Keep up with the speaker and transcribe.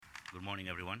Good morning,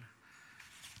 everyone.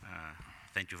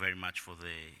 Thank you very much for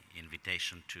the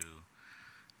invitation to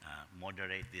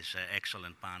moderate this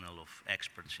excellent panel of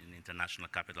experts in international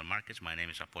capital markets. My name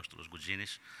is Apostolos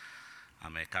Goudzinis.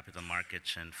 I'm a capital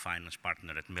markets and finance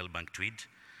partner at Milbank Tweed,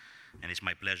 and it's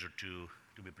my pleasure to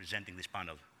be presenting this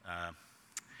panel.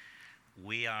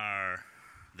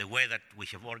 The way that we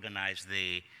have organized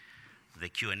the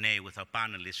Q&A with our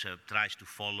panelists tries to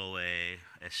follow a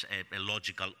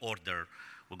logical order.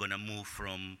 We're going to move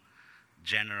from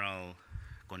general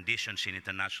conditions in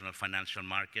international financial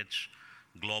markets,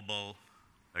 global,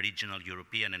 regional,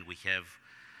 European, and we have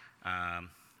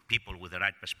people with the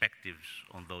right perspectives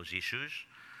on those issues.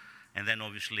 And then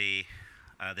obviously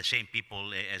the same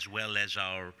people, as well as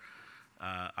our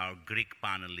Greek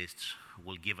panelists,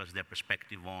 will give us their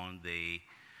perspective on the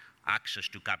access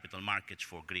to capital markets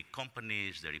for Greek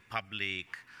companies, the Republic,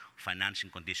 financing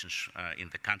conditions in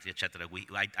the country, etc.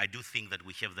 I do think that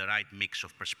we have the right mix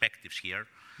of perspectives here.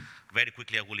 Very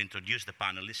quickly, I will introduce the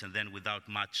panelists, and then without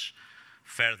much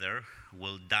further,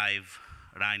 we'll dive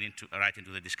right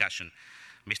into the discussion.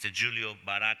 Mr. Giulio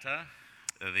Baratta,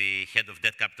 the head of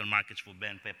debt capital markets for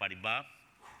BNP Paribas.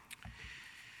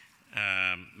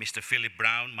 Mr. Philip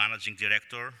Brown, Managing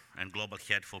Director and Global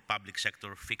Head for Public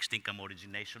Sector Fixed Income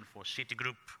Origination for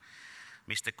Citigroup.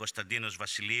 Mr. Konstantinos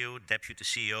Vassiliou, Deputy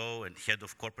CEO and Head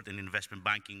of Corporate and Investment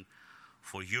Banking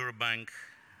for Eurobank.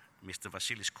 Mr.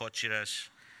 Vasilis Kotsiras,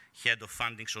 Head of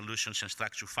Funding Solutions and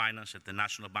Structured Finance at the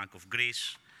National Bank of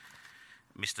Greece.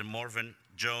 Mr. Morven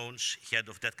Jones, Head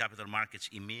of Debt Capital Markets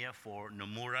EMEA for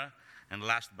Nomura. And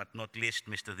last but not least,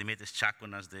 Mr. Dimitris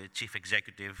Tsakonas, the Chief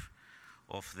Executive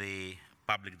of the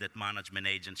Public Debt Management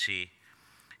Agency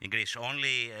in Greece.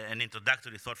 Only an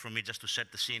introductory thought from me just to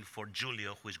set the scene for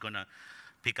Giulio, who is going to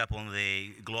pick up on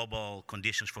the global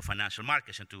conditions for financial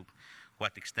markets and to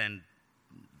what extent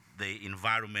the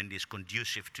environment is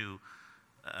conducive to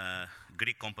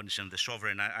Greek companies and the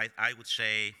sovereign. I would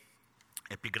say,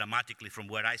 epigrammatically, from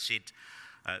where I sit,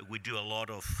 we do a lot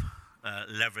of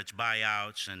leverage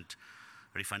buyouts and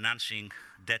refinancing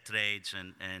debt trades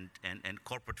and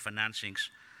corporate financings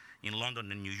in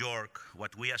London and New York.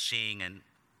 What we are seeing and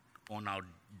on our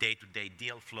day-to-day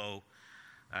deal flow,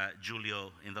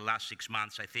 Giulio, in the last 6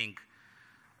 months, I think,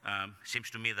 seems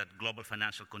to me that global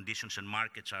financial conditions and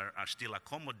markets are still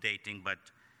accommodating, but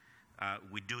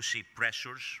we do see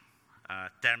pressures.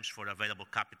 Terms for available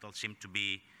capital seem to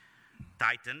be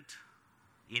tightened.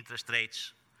 Interest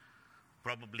rates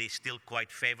probably still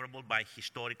quite favorable by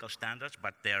historical standards,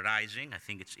 but they're rising. I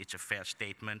think it's a fair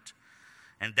statement.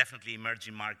 And definitely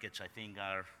emerging markets, I think,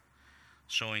 are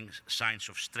showing signs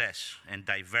of stress and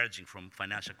diverging from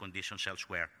financial conditions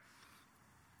elsewhere.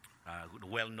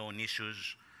 Well-known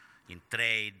issues in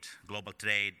trade, global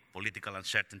trade, political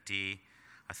uncertainty,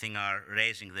 I think are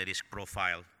raising the risk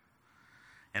profile.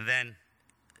 And then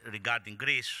regarding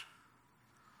Greece,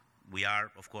 we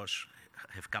are, of course,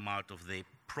 have come out of the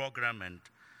program, and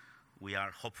we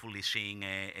are hopefully seeing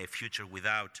a future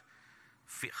without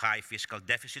high fiscal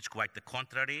deficits, quite the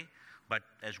contrary. But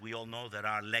as we all know, there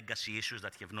are legacy issues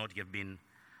that have not yet been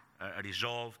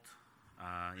resolved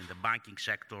in the banking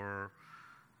sector,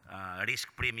 risk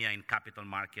premia in capital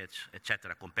markets,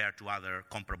 etc. Compared to other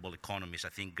comparable economies, I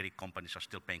think Greek companies are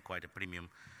still paying quite a premium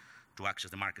to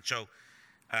access the market. So,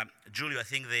 Giulio, I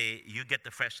think you get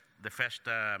the first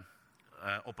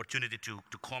opportunity to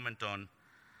comment on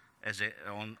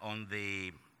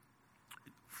the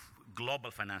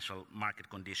global financial market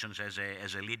conditions as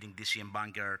a leading DCM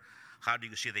banker. How do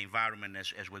you see the environment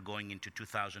as we're going into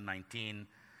 2019?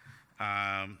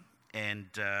 And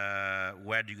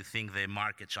where do you think the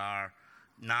markets are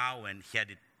now and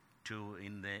headed to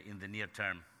in the near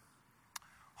term?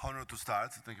 Honor to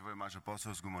start. Thank you very much,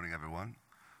 Apostolos. Good morning, everyone.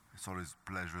 It's always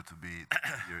a pleasure to be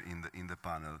here in the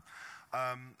panel.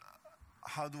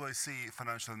 How do I see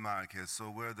financial markets? So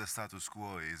where the status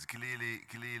quo is?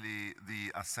 Clearly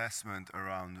the assessment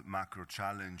around macro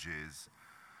challenges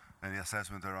and the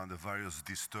assessment around the various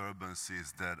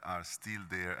disturbances that are still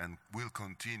there and will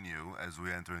continue as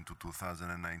we enter into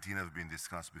 2019 have been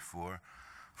discussed before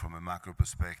from a macro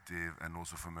perspective and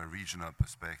also from a regional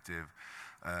perspective.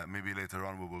 Maybe later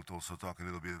on we will also talk a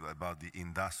little bit about the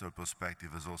industrial perspective,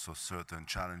 as also certain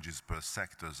challenges per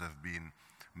sectors have been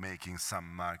making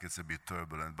some markets a bit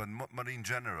turbulent. But in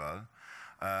general,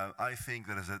 I think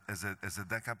that as a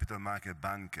debt capital market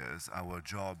bankers, our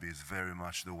job is very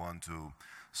much the one to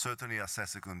certainly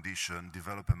assess a condition,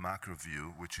 develop a macro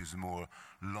view, which is more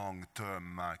long-term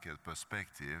market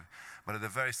perspective. But at the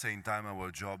very same time, our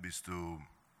job is to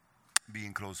be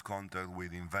in close contact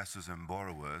with investors and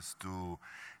borrowers to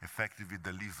effectively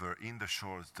deliver in the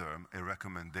short term a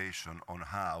recommendation on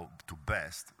how to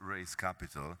best raise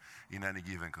capital in any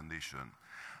given condition.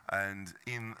 And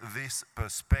in this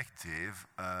perspective,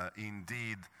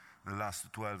 indeed, the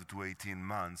last 12 to 18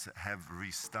 months have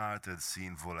restarted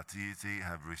seeing volatility,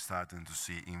 have restarted to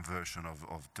see inversion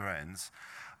of trends,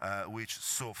 which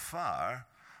so far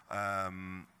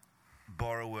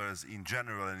borrowers in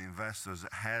general and investors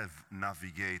have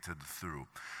navigated through.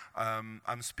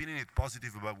 I'm spinning it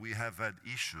positive, but we have had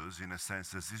issues in a sense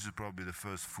that this is probably the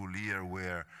first full year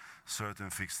where certain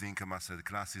fixed income asset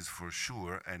classes for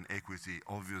sure and equity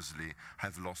obviously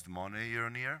have lost money year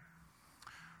on year.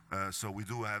 So we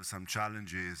do have some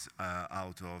challenges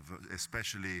out of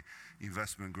especially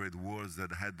investment grade worlds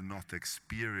that had not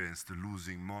experienced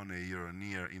losing money year on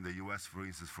year in the US, for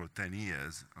instance, for 10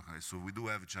 years. Okay, so we do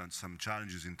have some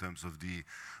challenges in terms of the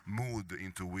mood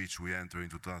into which we enter in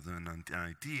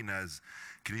 2019, as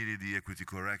clearly the equity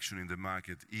correction in the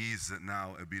market is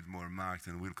now a bit more marked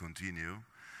and will continue.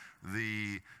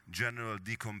 The general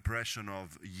decompression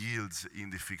of yields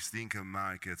in the fixed income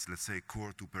markets, let's say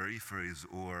core to peripheries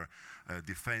or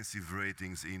defensive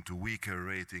ratings into weaker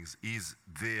ratings, is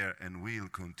there and will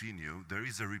continue. There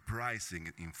is a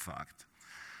repricing, in fact.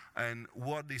 And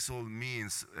what this all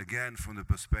means, again, from the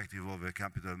perspective of a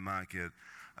capital market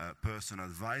person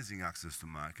advising access to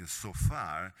markets, so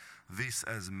far, this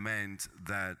has meant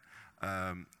that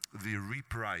the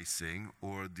repricing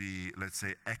or the, let's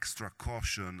say, extra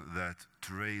caution that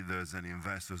traders and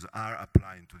investors are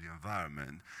applying to the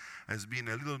environment has been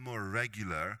a little more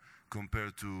regular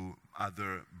compared to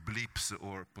other blips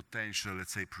or potential,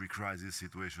 let's say, pre-crisis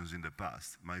situations in the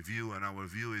past. My view and our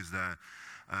view is that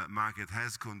market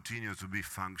has continued to be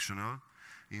functional.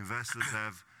 Investors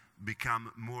have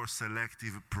become more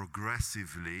selective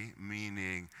progressively,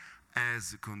 meaning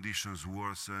as conditions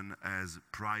worsen, as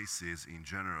prices in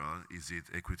general, is it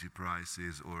equity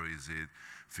prices or is it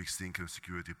fixed income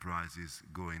security prices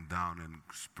going down and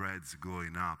spreads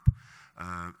going up,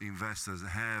 investors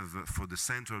have, for the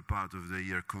central part of the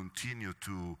year, continued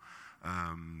to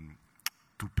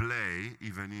play,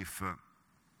 even if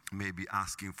maybe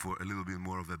asking for a little bit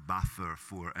more of a buffer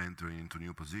for entering into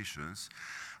new positions.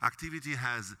 Activity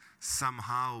has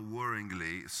somehow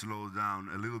worryingly slowed down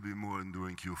a little bit more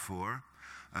during Q4.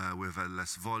 We've had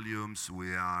less volumes.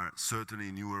 We are certainly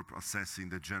in Europe assessing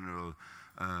the general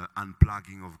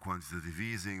unplugging of quantitative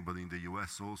easing, but in the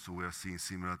US also we are seeing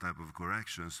similar type of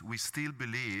corrections. We still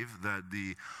believe that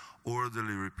the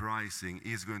orderly repricing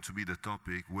is going to be the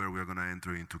topic where we're going to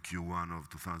enter into Q1 of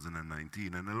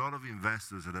 2019. And a lot of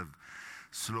investors that have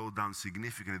slowed down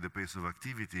significantly the pace of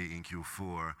activity in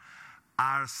Q4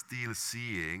 are still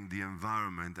seeing the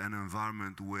environment, an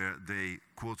environment where they,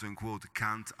 quote unquote,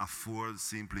 can't afford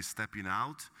simply stepping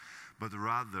out, but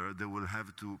rather they will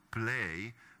have to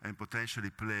play and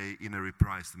potentially play in a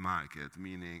repriced market,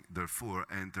 meaning therefore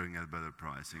entering at better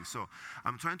pricing. So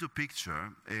I'm trying to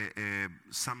picture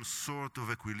some sort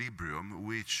of equilibrium,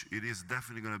 which it is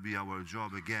definitely going to be our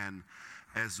job again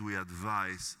as we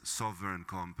advise sovereign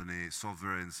companies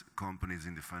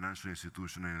in the financial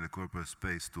institution and in the corporate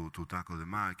space to tackle the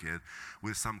market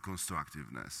with some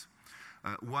constructiveness.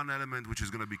 One element which is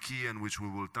going to be key and which we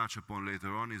will touch upon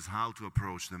later on is how to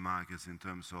approach the markets in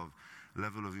terms of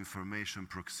level of information,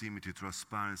 proximity,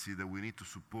 transparency that we need to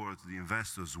support the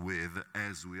investors with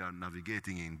as we are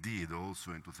navigating indeed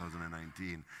also in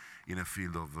 2019 in a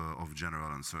field of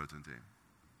general uncertainty.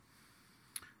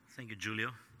 Thank you,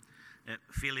 Giulio.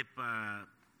 Philip,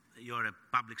 you're a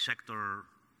public sector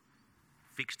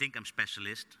fixed income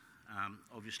specialist.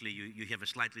 Obviously, you have a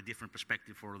slightly different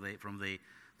perspective from the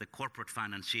corporate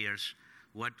financiers.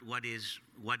 What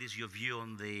is your view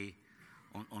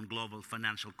on global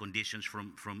financial conditions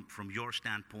from your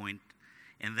standpoint,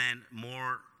 and then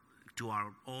more to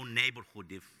our own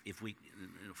neighborhood? If we,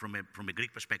 from a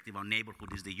Greek perspective, our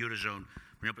neighborhood is the Eurozone.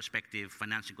 From your perspective,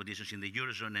 financing conditions in the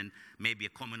Eurozone, and maybe a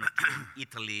comment on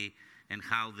Italy and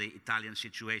how the Italian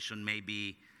situation may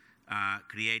be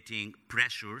creating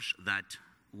pressures that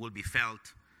will be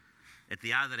felt at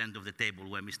the other end of the table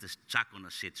where Mr.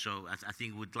 Tsakounas sits. So I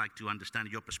think we'd like to understand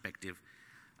your perspective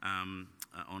on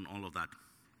all of that.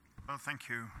 Well, thank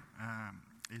you.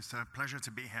 It's a pleasure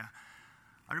to be here.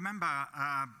 I remember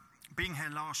being here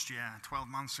last year, 12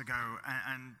 months ago,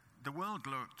 and the world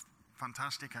looked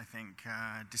fantastic, I think.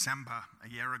 December, a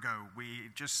year ago, we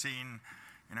just seen,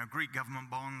 Greek government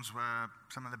bonds were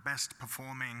some of the best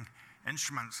performing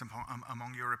instruments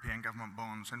among European government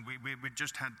bonds. And we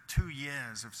just had 2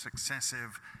 years of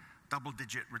successive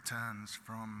double-digit returns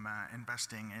from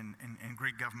investing in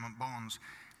Greek government bonds.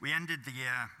 we ended the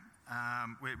year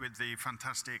with the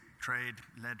fantastic trade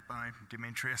led by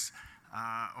Dimitrios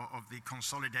of the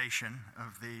consolidation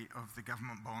of the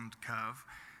government bond curve,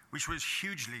 which was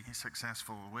hugely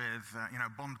successful with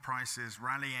bond prices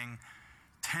rallying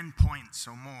 10 points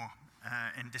or more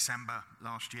in December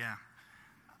last year.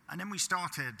 And then we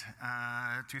started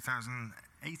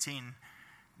 2018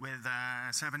 with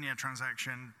a 7-year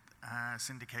transaction,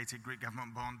 syndicated Greek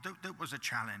government bond. That was a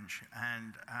challenge,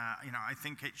 and I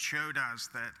think it showed us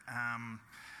that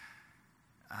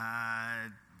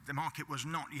the market was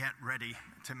not yet ready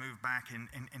to move back in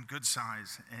good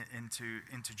size into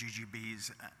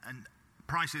GGBs, and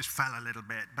prices fell a little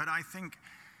bit. But I think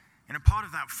part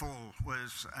of that fall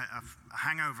was a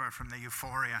hangover from the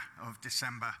euphoria of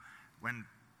December when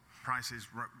prices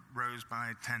rose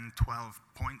by 10, 12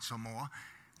 points or more.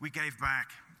 We gave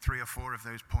back 3 or 4 of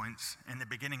those points in the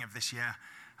beginning of this year.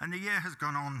 And the year has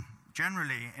gone on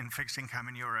generally in fixed income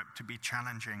in Europe to be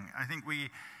challenging. I think we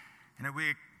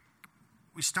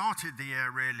started the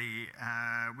year really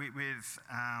with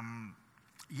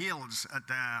yields at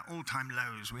their all-time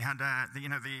lows. We had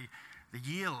the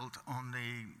yield on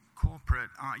the corporate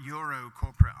Euro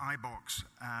corporate IBOX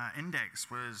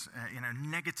index was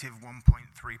negative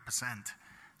 1.3%.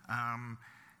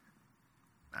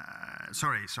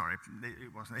 Sorry,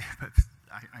 it wasn't.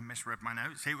 I misread my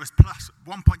notes. It was plus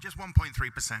just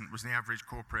 1.3% was the average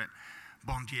corporate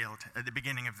bond yield at the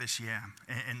beginning of this year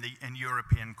in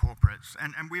European corporates,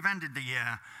 and we've ended the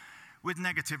year with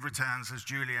negative returns, as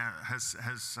Julia has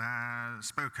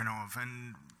spoken of,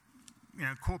 and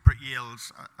corporate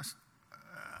yields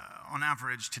on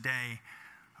average today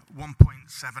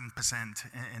 1.7%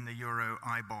 in the Euro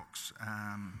IBOX.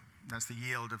 That's the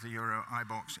yield of the Euro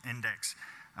IBOX index.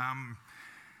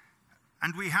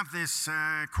 And we have this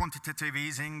quantitative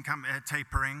easing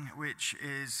tapering, which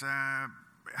is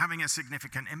having a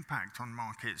significant impact on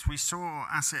markets. We saw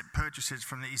asset purchases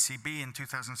from the ECB in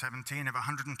 2017 of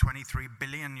 123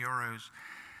 billion euros.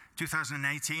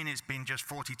 2018, it's been just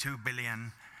 42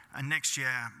 billion. And next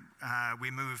year,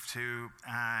 we move to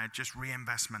just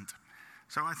reinvestment.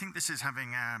 So I think this is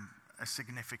having a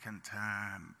significant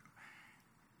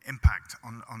impact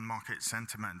on market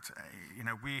sentiment.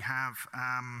 We have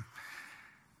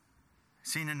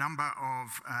seen a number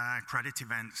of credit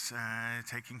events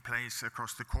taking place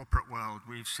across the corporate world.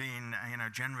 We've seen,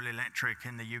 General Electric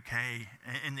in the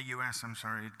US,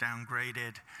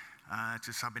 downgraded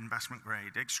to sub-investment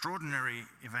grade. Extraordinary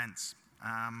events.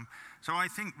 So I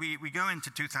think we go into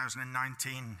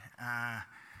 2019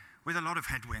 with a lot of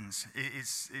headwinds.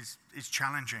 It's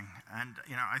challenging, and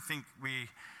I think we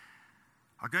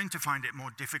are going to find it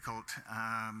more difficult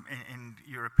in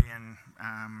European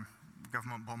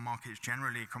government bond markets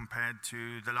generally compared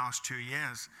to the last 2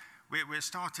 years. We're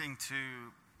starting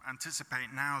to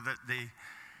anticipate now that the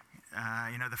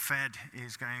Fed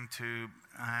is going to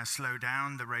slow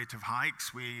down the rate of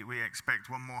hikes. We expect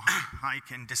one more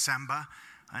hike in December,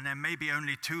 and then maybe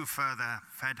only 2 further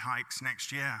Fed hikes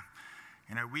next year.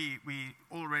 We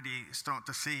already start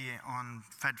to see on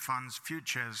Fed funds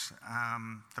futures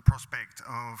the prospect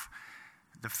of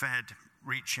the Fed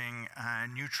reaching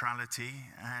neutrality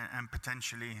and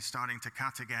potentially starting to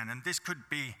cut again. And this could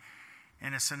be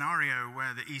in a scenario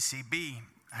where the ECB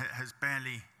has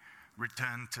barely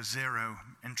returned to 0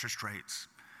 interest rates.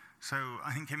 So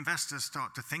I think investors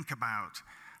start to think about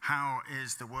how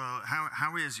is the world,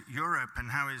 how is Europe and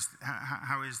how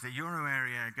is the euro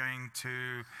area going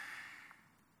to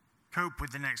cope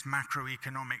with the next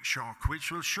macroeconomic shock,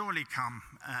 which will surely come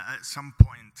at some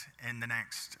point in the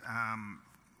next,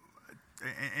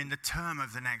 in the term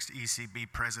of the next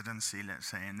ECB presidency, let's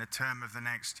say, in the term of the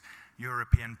next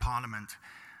European Parliament.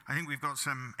 I think we've got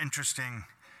some interesting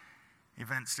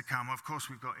events to come. Of course,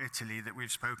 we've got Italy that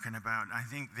we've spoken about. I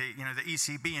think the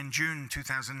ECB in June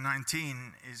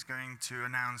 2019 is going to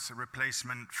announce a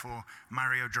replacement for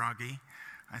Mario Draghi.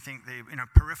 I think the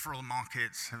peripheral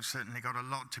markets have certainly got a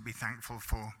lot to be thankful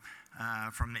for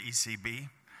from the ECB.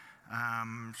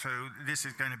 So this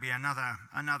is going to be another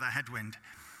headwind.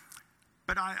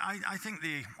 But I think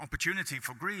the opportunity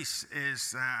for Greece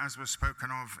is, as was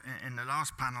spoken of in the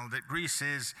last panel, that Greece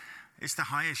is the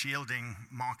highest yielding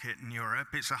market in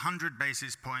Europe. It's 100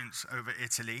 basis points over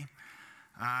Italy.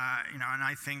 And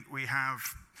I think we have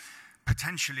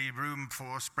potentially room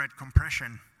for spread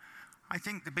compression. I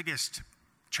think the biggest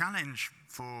challenge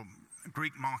for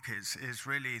Greek markets is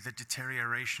really the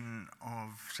deterioration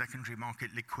of secondary market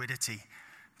liquidity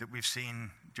that we've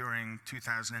seen during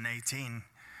 2018.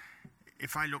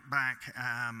 If I look back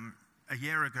a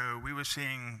year ago, we were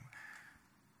seeing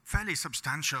fairly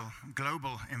substantial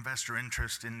global investor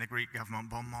interest in the Greek government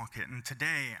bond market. And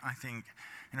today, I think,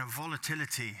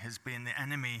 volatility has been the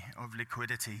enemy of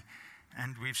liquidity,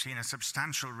 and we've seen a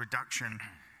substantial reduction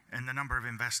in the number of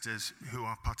investors who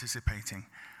are participating.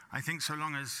 I think so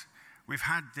long as we've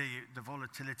had the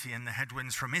volatility and the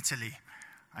headwinds from Italy,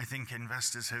 I think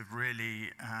investors have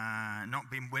really not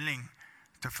been willing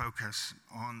to focus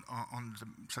on the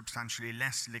substantially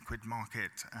less liquid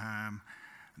market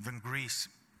than Greece.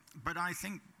 But I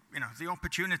think, the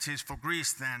opportunities for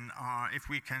Greece then are if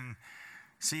we can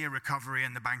see a recovery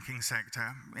in the banking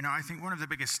sector. I think one of the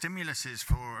biggest stimuluses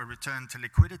for a return to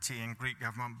liquidity in Greek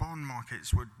government bond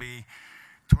markets would be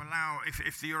to allow,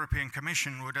 if the European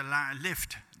Commission would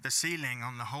lift the ceiling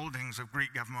on the holdings of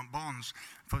Greek government bonds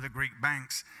for the Greek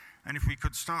banks, and if we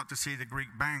could start to see the Greek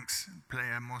banks play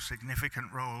a more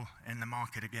significant role in the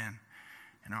market again.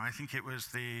 I think it was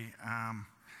the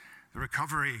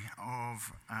recovery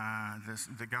of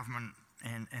the government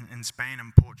in Spain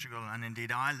and Portugal and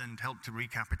indeed Ireland helped to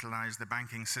recapitalize the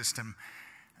banking system.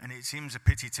 And it seems a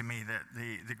pity to me that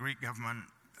the Greek government,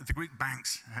 the Greek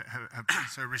banks have been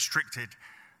so restricted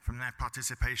from their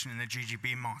participation in the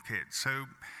GGB market. So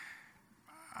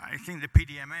I think the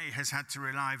PDMA has had to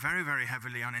rely very, very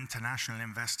heavily on international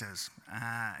investors.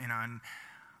 And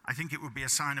I think it would be a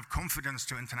sign of confidence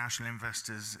to international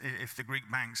investors if the Greek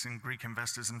banks and Greek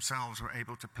investors themselves were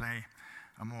able to play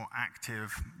a more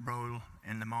active role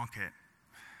in the market.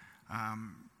 I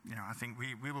think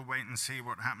we will wait and see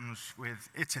what happens with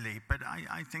Italy. But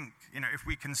I think, if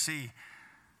we can see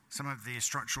some of the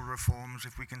structural reforms,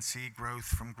 if we can see growth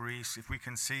from Greece, if we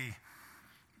can see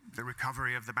the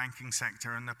recovery of the banking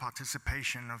sector and the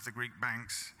participation of the Greek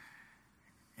banks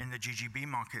in the GGB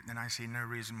market, then I see no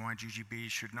reason why GGB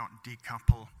should not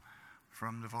decouple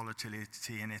from the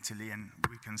volatility in Italy, and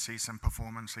we can see some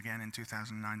performance again in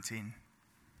 2019.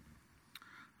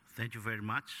 Thank you very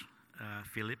much,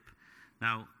 Philip.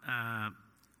 Now,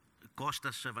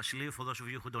 Kostas Vassiliou, for those of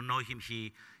you who don't know him,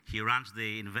 he runs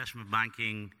the investment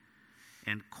banking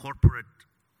and corporate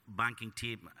banking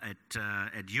team at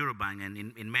Eurobank, and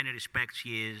in many respects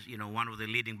he is one of the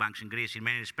leading banks in Greece. In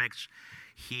many respects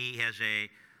he has a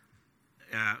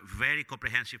very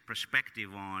comprehensive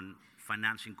perspective on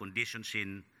financing conditions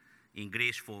in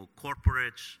Greece for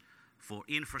corporates, for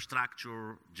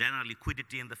infrastructure, general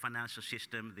liquidity in the financial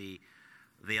system, the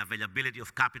availability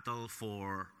of capital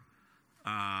for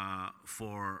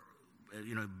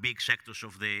big sectors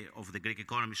of the Greek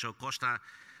economy. So Costa,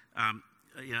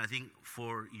 I think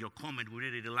for your comment, we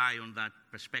really rely on that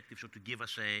perspective, so to give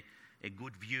us a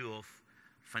good view of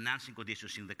financing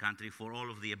conditions in the country for all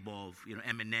of the above,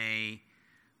 M&A,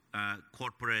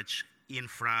 corporates,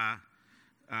 infra,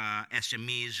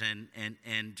 SMEs,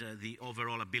 and the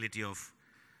overall ability of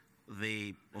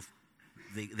the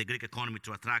Greek economy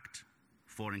to attract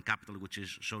foreign capital, which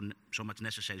is so much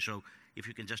necessary. So if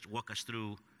you can just walk us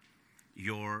through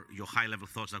your high-level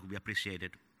thoughts, that would be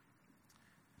appreciated.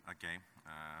 Okay.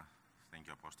 Thank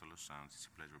you, Apostolos. It's a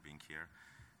pleasure being here,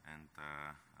 and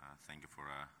thank you for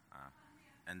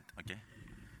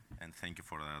and thank you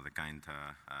for the kind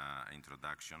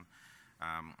introduction.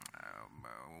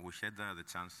 We had the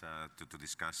chance to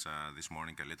discuss this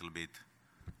morning a little bit.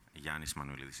 Yannis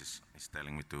Manuelidis is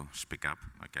telling me to speak up.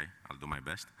 Okay, I'll do my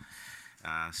best.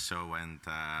 There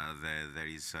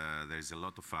is a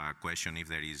lot of question if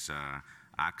there is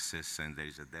access and there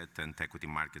is a debt and equity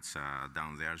markets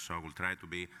down there. So I will try to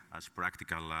be as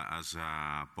practical as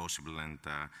possible and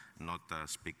not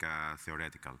speak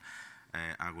theoretical.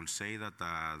 I will say that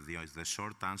the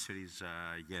short answer is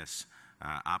yes.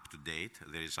 Up to date,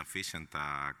 there is sufficient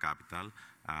capital,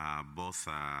 both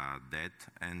debt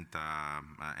and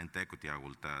equity, I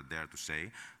would dare to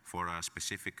say, for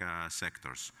specific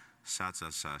sectors, such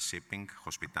as shipping,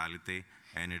 hospitality,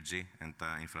 energy, and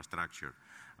infrastructure.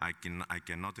 I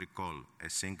cannot recall a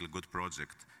single good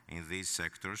project in these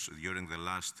sectors during the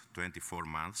last 24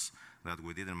 months that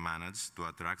we didn't manage to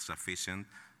attract sufficient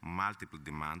multiple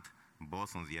demand,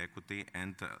 both on the equity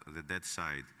and the debt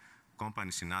side.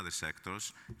 Companies in other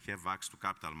sectors have access to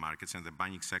capital markets and the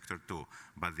banking sector too,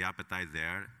 but the appetite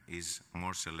there is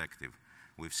more selective.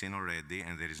 We've seen already,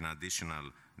 and there is an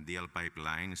additional deal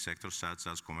pipeline in sectors such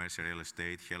as commercial real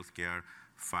estate, healthcare,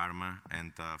 pharma,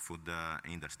 and food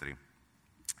industry.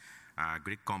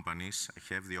 Greek companies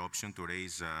have the option to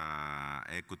raise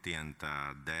equity and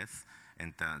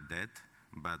debt,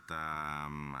 but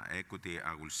equity,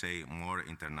 I will say, more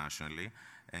internationally,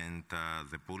 and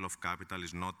the pool of capital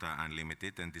is not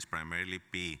unlimited and is primarily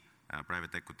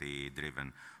private equity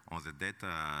driven. On the debt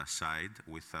side,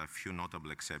 with a few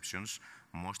notable exceptions,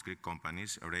 most Greek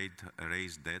companies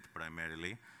raise debt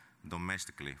primarily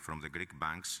domestically from the Greek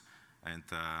banks and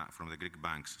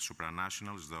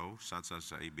Supranationals, though, such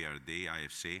as EBRD,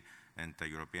 IFC, and the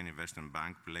European Investment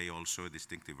Bank play also a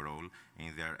distinctive role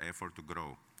in their effort to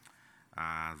grow.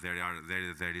 There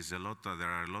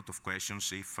are a lot of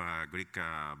questions if Greek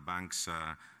banks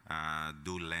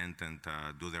do lend and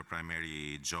do their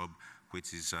primary job,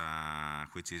 which is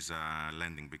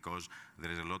lending, because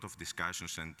there is a lot of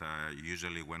discussions, and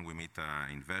usually when we meet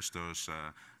investors,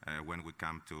 when we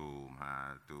come to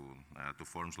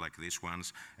forums like these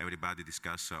ones, everybody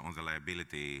discusses on the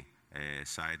liability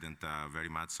side, and very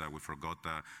much we forgot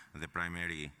the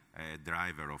primary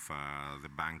driver of the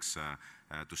banks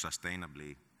to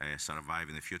sustainably survive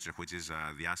in the future, which is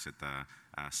the asset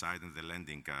side and the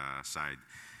lending side.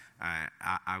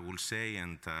 I will say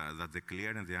that the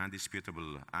clear and the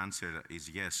undisputable answer is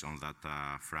yes on that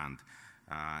front.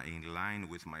 In line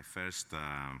with my first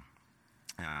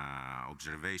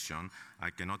observation,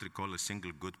 I cannot recall a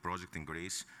single good project in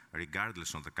Greece,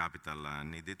 regardless of the capital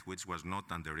needed, which was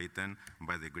not underwritten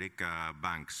by the Greek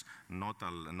banks.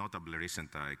 Notable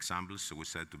recent examples we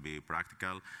said to be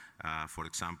practical. For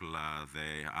example,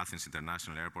 the Athens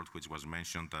International Airport, which was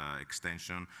mentioned,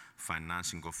 extension,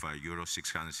 financing of euro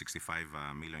 665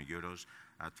 million euros,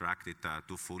 attracted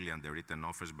two fully underwritten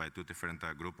offers by two different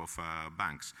group of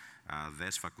banks.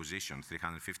 DESF acquisition,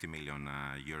 350 million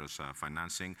euros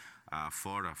financing,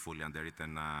 four fully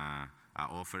underwritten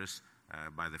offers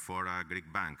by the four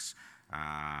Greek banks.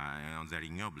 On the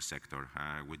renewable sector,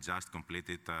 we just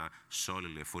completed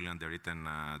solely a fully underwritten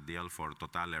deal for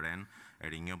Total EREN, a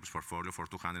renewables portfolio for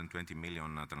 220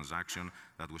 million transaction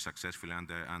that we successfully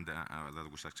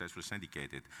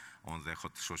syndicated. On the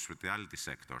hospitality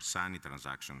sector, Sunny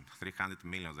transaction, 300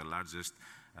 million, the largest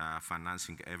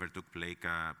financing ever took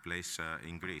place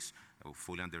in Greece,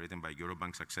 fully underwritten by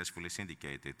Eurobank, successfully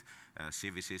syndicated.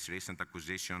 CVC's recent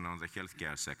acquisition on the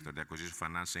healthcare sector, the acquisition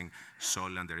financing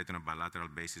solely underwritten on bilateral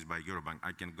basis by Eurobank.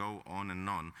 I can go on and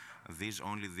on.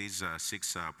 Only these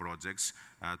six projects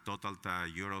totaled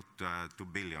euro 2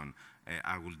 billion.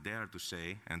 I will dare to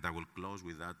say, and I will close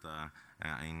with that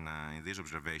in this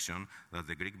observation, that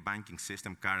the Greek banking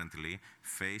system currently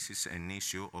faces an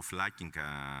issue of lacking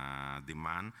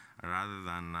demand rather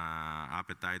than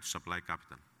appetite to supply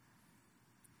capital.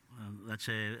 That's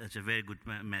a very good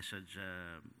message,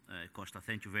 Costa.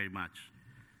 Thank you very much.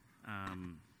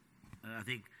 I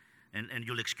think, and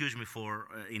you'll excuse me for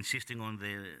insisting on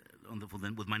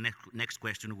with my next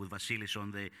question with Vasilis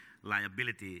on the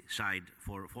liability side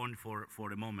for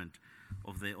a moment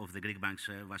of the Greek banks.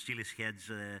 Vasilis heads,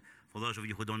 for those of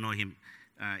you who don't know him,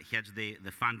 heads the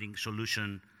funding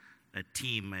solution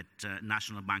team at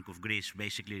National Bank of Greece,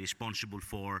 basically responsible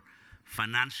for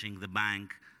financing the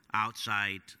bank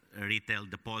outside retail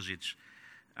deposits.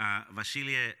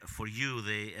 Vasilia, for you,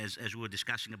 as we were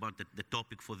discussing about the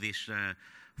topic for this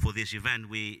event,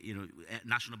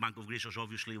 National Bank of Greece was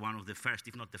obviously one of the first,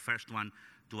 if not the first one,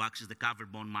 to access the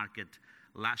covered bond market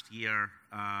last year.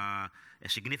 A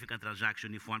significant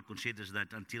transaction, if one considers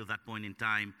that until that point in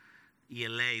time,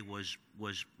 ELA was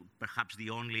perhaps the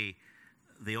only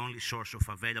source of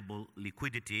available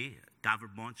liquidity.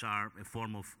 Covered bonds are a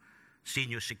form of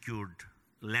senior secured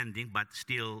lending, but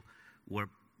still were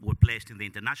placed in the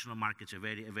international markets, a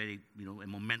very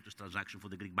momentous transaction for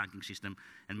the Greek banking system.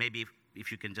 And maybe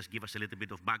if you can just give us a little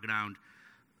bit of background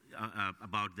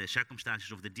about the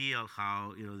circumstances of the deal,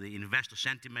 how the investor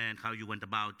sentiment, how you went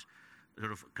about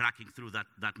sort of cracking through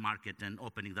that market and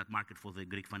opening that market for the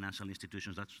Greek financial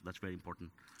institutions. That's very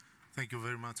important. Thank you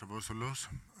very much, Apostolos.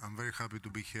 I'm very happy to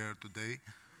be here today.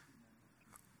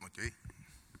 Okay.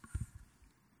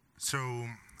 So,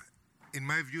 in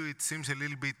my view, it seems a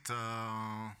little bit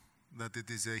that it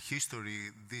is a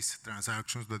history, these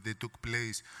transactions, that they took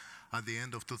place at the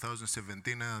end of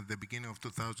 2017 and at the beginning of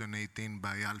 2018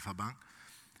 by Alpha Bank.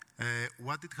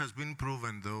 What it has been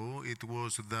proven, though, it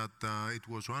was that it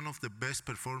was one of the best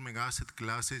performing asset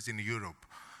classes in Europe.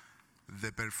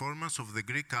 The performance of the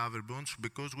Greek covered bonds,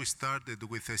 because we started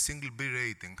with a single B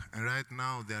rating, and right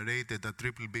now they are rated at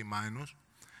BBB minus,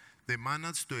 they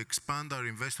managed to expand our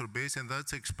investor base, and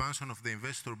that's expansion of the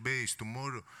investor base to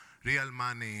more real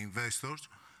money investors,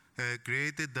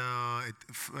 created a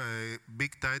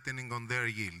big tightening on their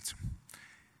yields.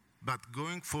 But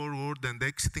going forward and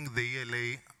exiting the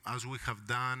ELA, as we have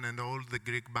done, and all the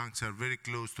Greek banks are very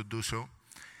close to do so,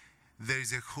 there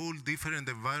is a whole different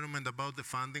environment about the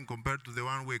funding compared to the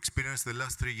one we experienced the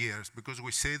last 3 years, because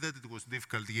we say that it was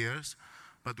difficult years,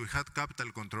 but we had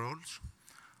capital controls,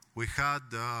 we had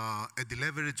a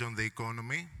deleverage on the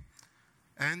economy,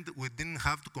 and we didn't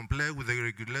have to comply with the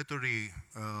regulatory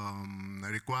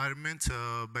requirements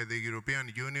by the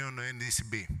European Union and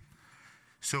ECB.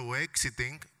 So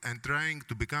exiting and trying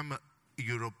to become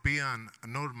European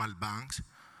normal banks,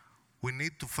 we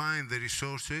need to find the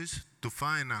resources to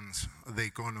finance the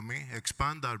economy,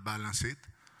 expand our balance sheet,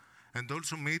 and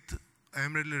also meet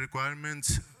MREL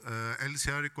requirements,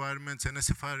 LCR requirements,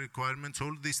 NSFR requirements,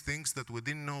 all these things that we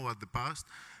didn't know at the past,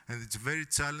 and it's very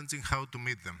challenging how to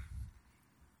meet them.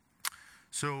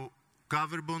 So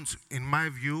cover bonds, in my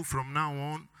view, from now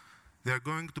on, they are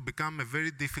going to become a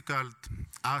very difficult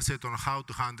asset on how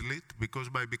to handle it, because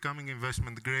by becoming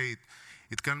investment grade,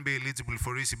 it can be eligible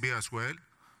for ECB as well.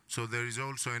 So there is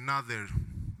also another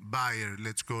buyer,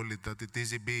 let's call it, that it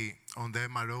is ECB on the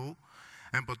MRO.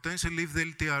 And potentially, if the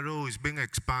LTRO is being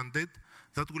expanded,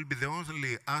 that will be the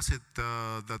only asset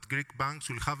that Greek banks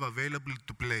will have available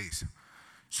to place.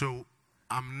 So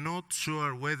I'm not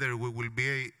sure whether it will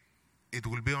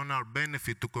be on our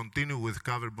benefit to continue with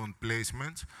cover bond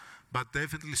placements, but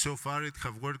definitely so far it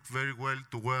have worked very well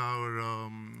to our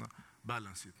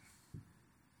balance sheet.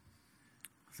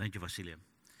 Thank you, Vasilia.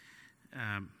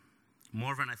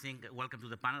 Morvan, I think, welcome to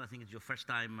the panel. I think it's your first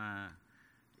time,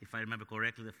 if I remember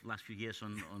correctly, the last few years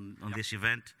on Yep. this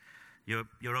event.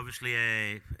 You're obviously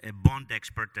a bond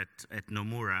expert at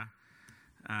Nomura.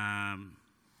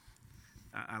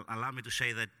 Allow me to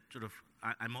say that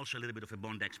I'm also a little bit of a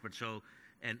bond expert. So,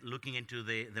 and looking into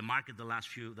the market the last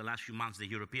few months, the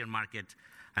European market,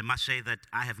 I must say that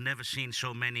I have never seen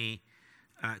so many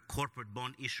corporate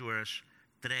bond issuers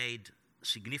trade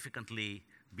significantly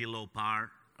below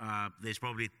par. There's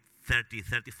probably 30,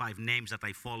 35 names that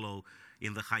I follow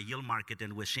in the high yield market,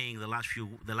 and we're seeing the last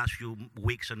few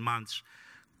weeks and months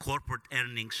corporate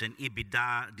earnings and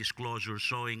EBITDA disclosures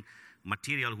showing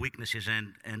material weaknesses,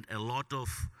 and a lot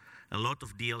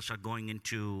of deals are going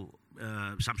into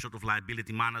some sort of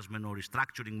liability management or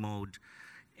restructuring mode,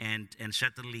 and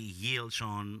certainly yields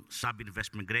on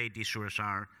sub-investment grade issuers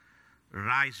are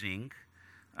rising.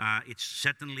 It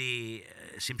certainly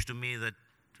seems to me that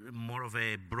more of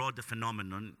a broader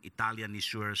phenomenon, Italian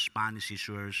issuers, Spanish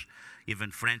issuers,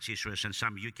 even French issuers, and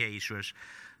some UK issuers.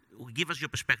 Give us your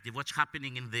perspective. What's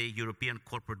happening in the European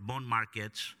corporate bond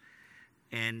markets,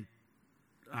 and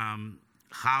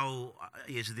how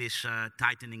is this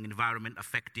tightening environment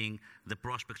affecting the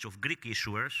prospects of Greek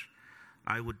issuers?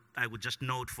 I would just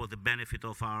note, for the benefit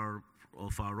of our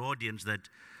audience, that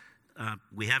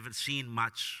we haven't seen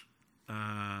much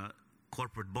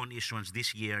corporate bond issuance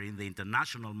this year in the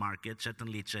international market.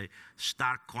 Certainly, it's a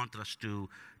stark contrast to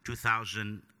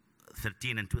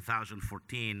 2013 and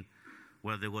 2014,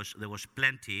 where there was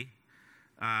plenty.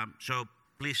 So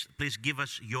please give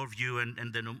us your view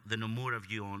and the Nomura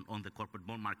view on the corporate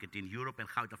bond market in Europe and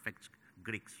how it affects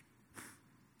Greeks.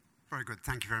 Very good.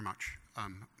 Thank you very much.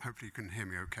 Hopefully you can hear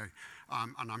me okay.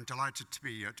 And I'm delighted to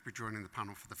be joining the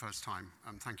panel for the first time.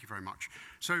 Thank you very much.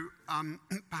 So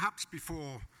perhaps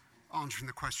before answering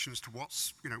the questions to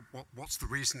what's the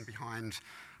reason behind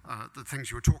the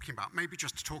things you were talking about, maybe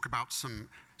just to talk about some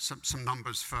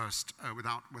numbers first,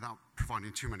 without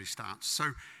providing too many stats.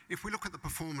 So if we look at the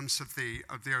performance of the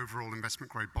overall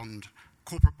investment grade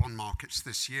corporate bond markets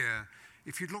this year,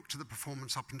 if you looked at the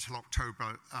performance up until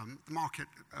October, the market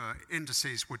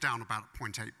indices were down about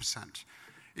 0.8%.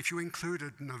 If you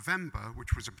included November,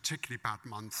 which was a particularly bad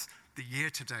month, the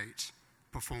year-to-date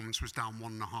performance was down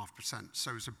 1.5%.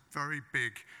 So it was a very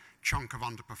big chunk of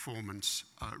underperformance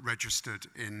registered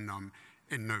in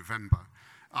November.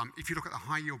 If you look at the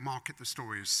high yield market, the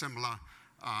story is similar.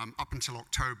 Up until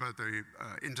October, the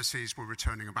indices were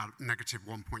returning about negative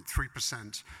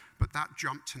 1.3%, but that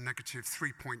jumped to negative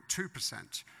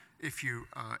 3.2% if you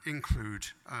include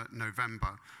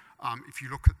November. If you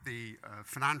look at the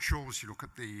financials, you look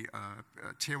at the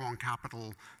Tier 1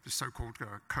 capital, the so-called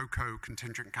COCO,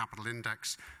 Contingent Capital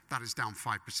Index, that is down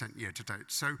 5% year to date.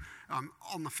 So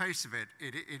on the face of it,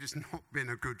 it has not been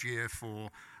a good year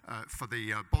for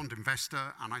the bond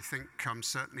investor, and I think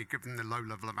certainly given the low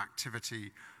level of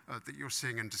activity that you're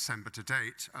seeing in December to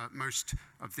date, most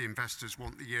of the investors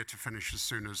want the year to finish as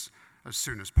soon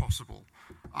as possible.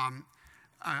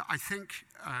 I think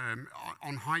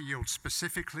on high yield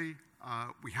specifically,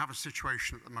 we have a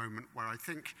situation at the moment where I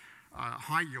think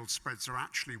high yield spreads are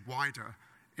actually wider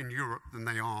in Europe than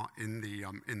they are in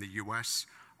the US.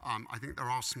 I think there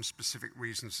are some specific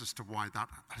reasons as to why that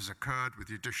has occurred, with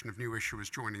the addition of new issuers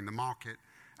joining the market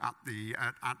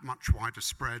at much wider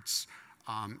spreads,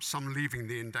 some leaving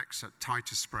the index at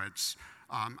tighter spreads,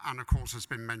 and of course, as has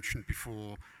been mentioned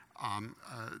before,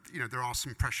 there are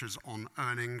some pressures on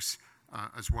earnings.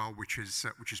 as well, which is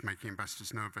making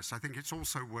investors nervous. I think it's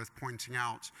also worth pointing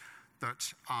out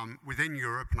that within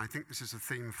Europe, and I think this is a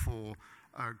theme for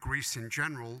Greece in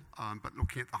general, but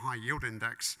looking at the high yield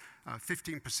index,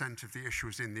 15% of the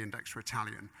issuers in the index were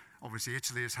Italian. Obviously,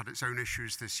 Italy has had its own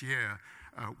issues this year,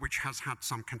 which has had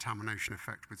some contamination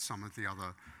effect with some of the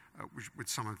other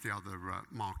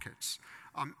markets.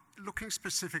 Looking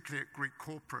specifically at Greek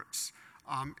corporates,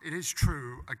 it is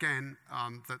true, again,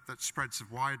 that spreads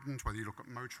have widened, whether you look at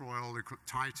motor oil, you look at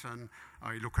Titan,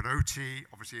 you look at OT,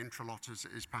 obviously Intralot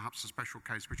is perhaps a special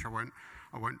case, which I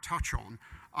won't touch on.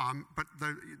 But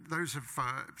those have,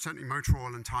 certainly motor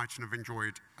oil and Titan have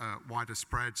enjoyed wider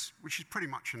spreads, which is pretty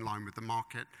much in line with the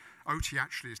market. OT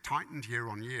actually has tightened year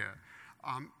on year.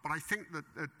 But I think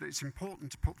that it's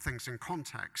important to put things in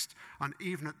context, and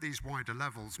even at these wider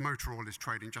levels, motor oil is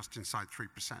trading just inside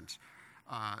 3%.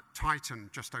 Titan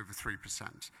just over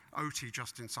 3%, OT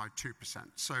just inside 2%.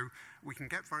 So we can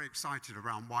get very excited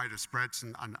around wider spreads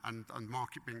and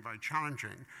market being very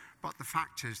challenging, but the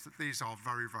fact is that these are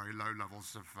very, very low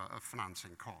levels of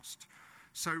financing cost.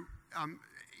 So,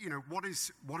 what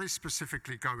is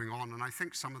specifically going on? And I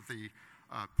think some of the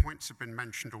points have been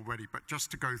mentioned already, but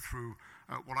just to go through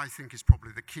what I think is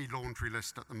probably the key laundry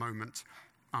list at the moment.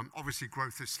 Obviously,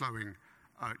 growth is slowing.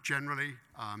 Generally,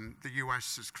 the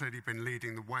US has clearly been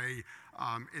leading the way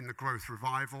in the growth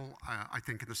revival. I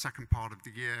think in the second part of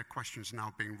the year, questions are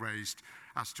now being raised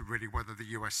as to really whether the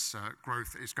US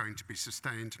growth is going to be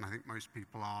sustained, and I think most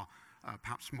people are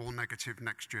perhaps more negative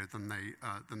next year than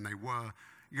they were.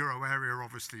 Euro area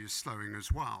obviously is slowing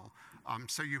as well.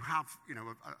 So you have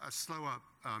a slower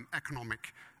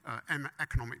economic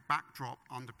backdrop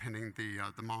underpinning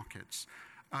the markets.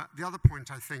 The other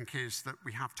point, I think, is that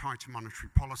we have tighter monetary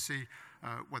policy,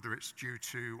 whether it's due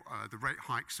to the rate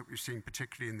hikes that we've seen,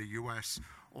 particularly in the US,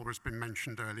 or has been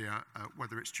mentioned earlier,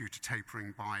 whether it's due to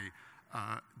tapering by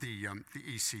the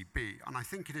ECB. And I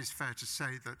think it is fair to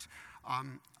say that,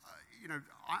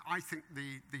 I think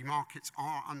the markets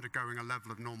are undergoing a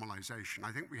level of normalization.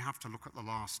 I think we have to look at the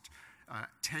last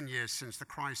 10 years since the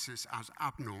crisis as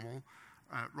abnormal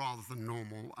rather than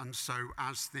normal. And so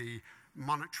as the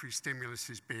monetary stimulus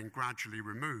is being gradually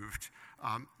removed,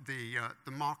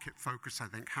 the market focus, I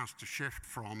think, has to shift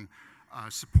from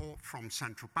support from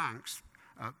central banks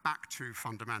back to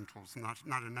fundamentals, and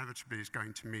that inevitably is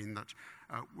going to mean that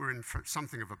we're in for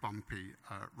something of a bumpy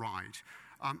ride.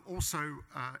 Also,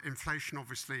 inflation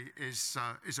obviously is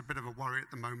a bit of a worry at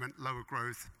the moment. Lower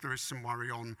growth. There is some worry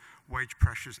on wage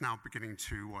pressures now beginning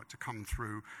to come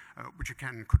through, which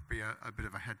again could be a bit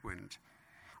of a headwind.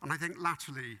 And I think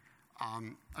latterly,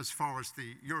 as far as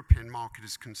the European market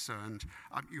is concerned,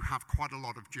 you have quite a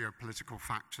lot of geopolitical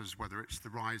factors, whether it's the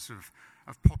rise of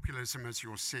populism, as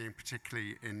you're seeing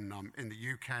particularly in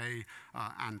the UK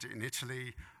and in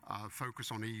Italy,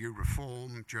 focus on EU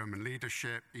reform, German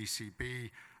leadership,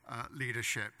 ECB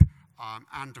leadership,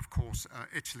 and of course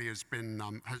Italy has been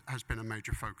a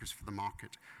major focus for the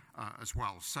market as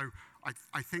well. So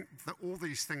I think that all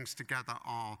these things together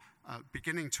are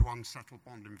beginning to unsettle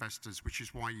bond investors, which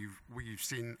is why you've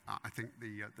seen, I think,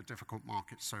 the difficult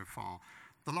market so far.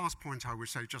 The last point I would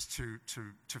say, just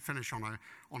to finish on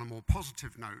a more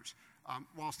positive note,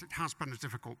 whilst it has been a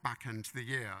difficult back end to the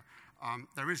year,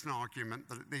 there is an argument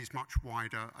that at these much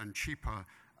wider and cheaper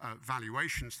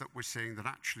valuations that we're seeing, that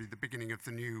actually the beginning of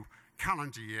the new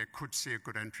calendar year could see a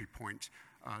good entry point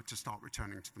to start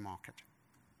returning to the market.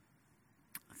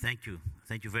 Thank you.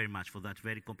 Thank you very much for that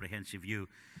very comprehensive view.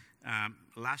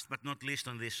 Last but not least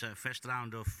on this first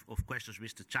round of questions,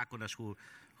 Mr. Tsakonas,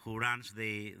 who runs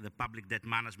the Public Debt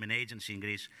Management Agency in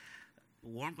Greece.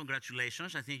 Warm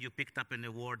congratulations. I think you picked up an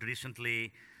award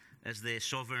recently as the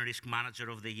Sovereign Risk Manager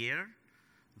of the Year.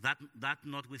 That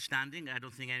notwithstanding, I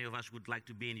don't think any of us would like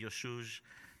to be in your shoes,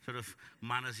 sort of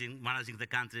managing the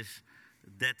country's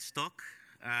debt stock.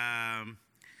 And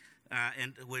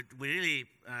we really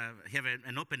have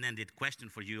an open-ended question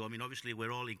for you. I mean, obviously,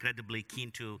 we're all incredibly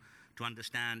keen to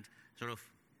understand sort of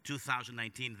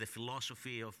 2019, the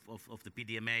philosophy of the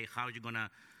PDMA, how you're going to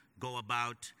go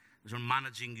about sort of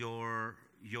managing your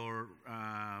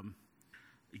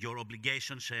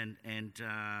obligations and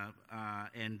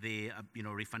the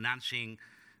refinancing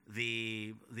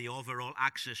the overall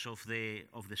access of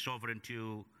the sovereign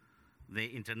to the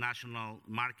international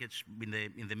markets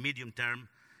in the medium term.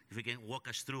 If you can walk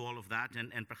us through all of that,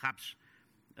 and perhaps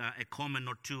a comment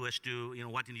or two as to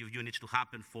what in your view needs to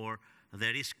happen for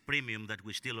the risk premium that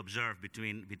we still observe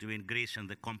between Greece and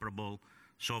the comparable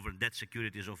sovereign debt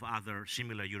securities of other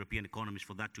similar European economies,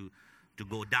 for that to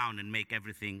go down and make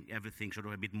everything sort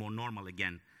of a bit more normal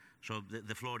again. So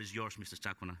the floor is yours, Mr.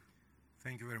 Tsakonas.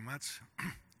 Thank you very much.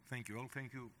 Thank you all.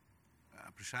 Thank you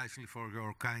precisely for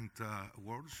your kind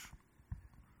words.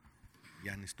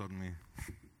 Yannis told me.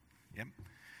 Yeah.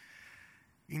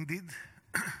 Indeed,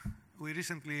 we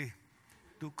recently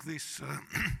took this,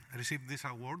 received this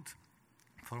award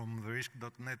from the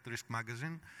Risk.net Risk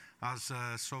Magazine as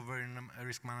Sovereign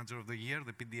Risk Manager of the Year,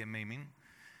 the PDMA mean.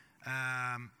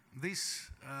 This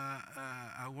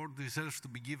award deserves to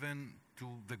be given to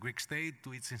the Greek state,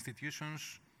 to its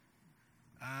institutions,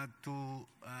 to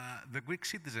the Greek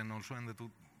citizen also, and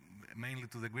mainly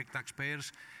to the Greek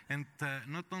taxpayers, and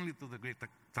not only to the Greek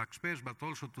taxpayers, but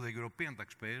also to the European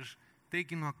taxpayers,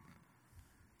 taking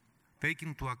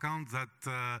into account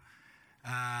that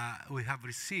we have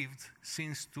received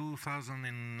since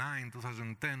 2009,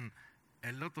 2010,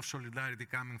 a lot of solidarity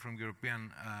coming from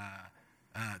European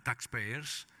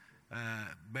taxpayers.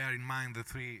 Bear in mind the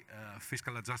 3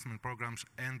 fiscal adjustment programs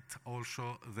and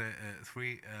also the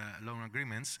 3 loan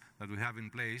agreements that we have in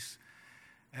place.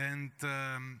 And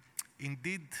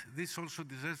indeed, this also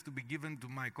deserves to be given to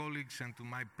my colleagues and to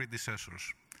my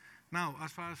predecessors. Now,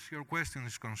 as far as your question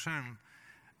is concerned,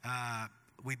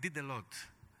 we did a lot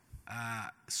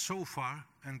so far,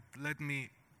 and let me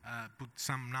put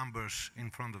some numbers in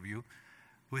front of you.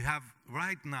 We have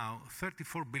right now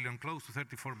 34 billion, close to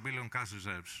 34 billion cash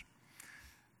reserves.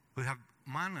 We have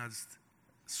managed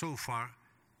so far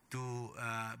to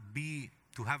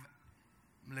have,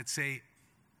 let's say,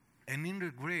 an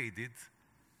integrated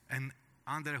and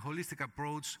under a holistic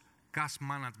approach cash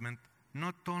management,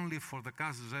 not only for the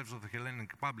cash reserves of the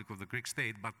Hellenic Republic, of the Greek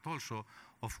state, but also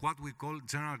of what we call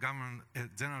general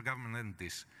government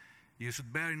entities. You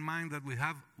should bear in mind that we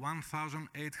have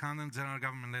 1,800 general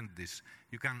government entities.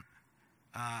 You can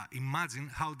imagine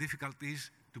how difficult it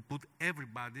is to put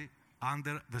everybody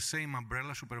under the same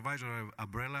umbrella, supervisory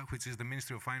umbrella, which is the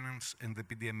Ministry of Finance and the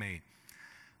PDMA.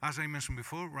 As I mentioned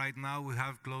before, right now we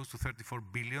have close to 34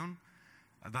 billion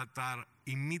that are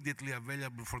immediately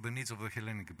available for the needs of the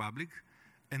Hellenic Republic,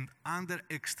 and under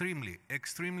extremely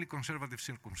conservative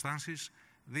circumstances,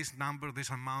 this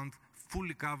amount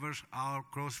fully covers our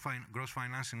gross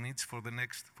financing needs for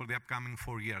the upcoming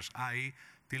 4 years, i.e.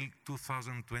 till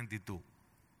 2022.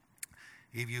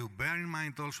 If you bear in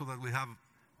mind also that we have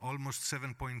almost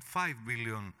 7.5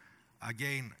 billion,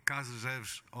 again, cash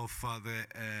reserves of the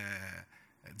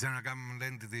general government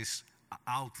entities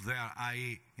out there,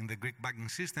 i.e. in the Greek banking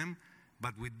system,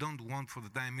 but we don't want for the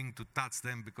time being to touch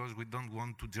them because we don't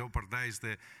want to jeopardize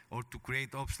or to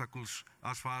create obstacles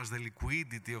as far as the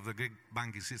liquidity of the Greek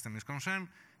banking system is concerned.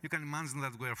 You can imagine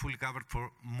that we are fully covered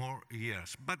for more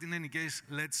years. But in any case,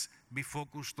 let's be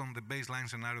focused on the baseline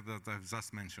scenario that I've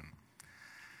just mentioned.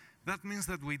 That means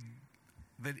that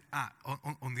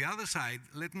on the other side,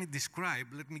 let me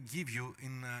give you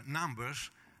in numbers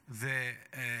the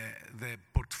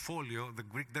portfolio, the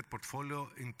Greek debt portfolio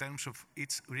in terms of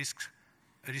its risk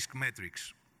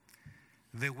metrics.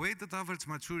 The weighted average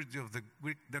maturity of the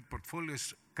Greek debt portfolio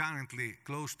is currently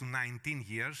close to 19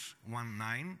 years,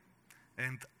 19,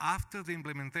 and after the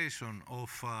implementation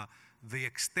of the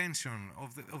extension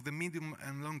of the medium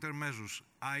and long-term measures,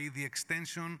 i.e. the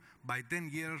extension by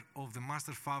 10 years of the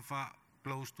Master FAFA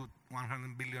close to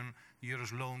 100 billion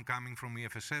euros loan coming from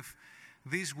EFSF,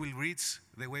 this will reach,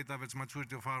 the weighted average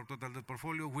maturity of our total debt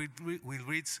portfolio will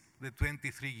reach the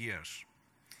 23 years.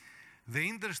 The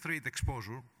interest rate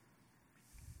exposure,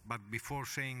 but before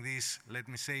saying this, let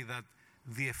me say that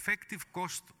the effective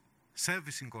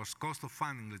servicing cost of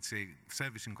funding, let's say,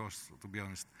 servicing cost, to be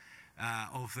honest,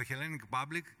 of the Hellenic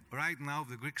Republic, right now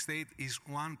the Greek state is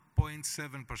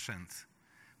 1.7%.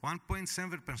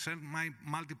 1.7%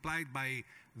 multiplied by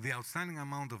the outstanding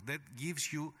amount of debt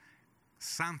gives you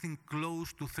something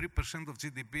close to 3% of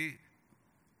GDP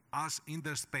as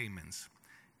interest payments.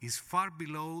 Is far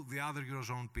below the other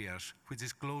Eurozone peers, which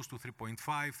is close to 3.5,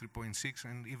 3.6,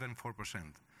 and even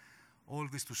 4%. All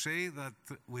this to say that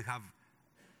we have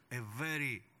a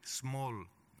very small,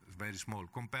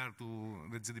 compared to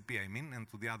the GDP, I mean, and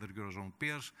to the other Eurozone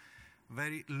peers,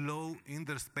 very low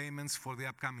interest payments for the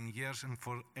upcoming years and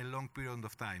for a long period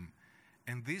of time.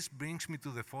 And this brings me to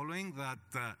the following, that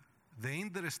the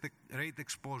interest rate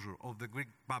exposure of the Greek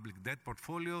public debt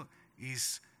portfolio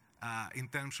is, in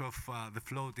terms of the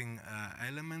floating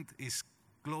element, is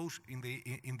close in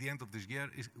the end of this year,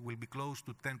 will be close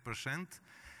to 10%.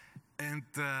 And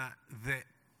the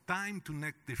time to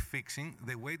net refixing,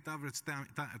 the weighted average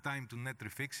time to net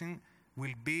refixing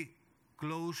will be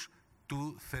close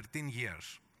to 13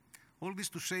 years. All this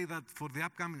to say that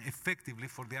effectively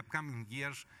for the upcoming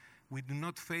years, we do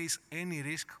not face any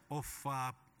risk of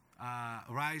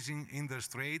rising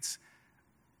interest rates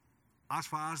as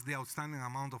far as the outstanding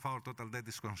amount of our total debt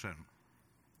is concerned.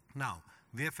 Now,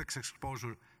 the FX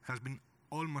exposure has been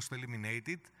almost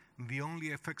eliminated. The only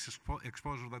FX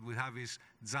exposure that we have is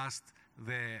just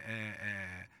the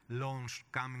loans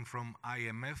coming from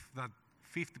IMF, that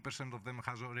 50% of them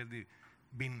has already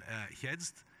been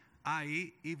hedged,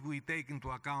 i.e., if we take into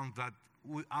account that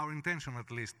our intention at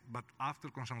least, but after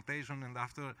consultation and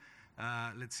after,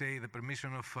 let's say, the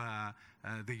permission of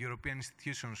the European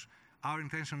institutions, our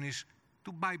intention is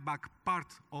to buy back part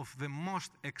of the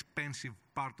most expensive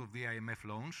part of the IMF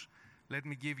loans. Let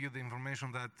me give you the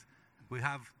information that we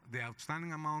have the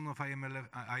outstanding amount of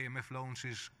IMF loans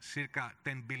is circa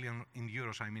 10 billion in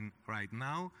euros, I mean, right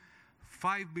now.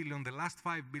 5 billion, the last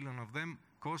 5 billion of them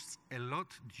costs a lot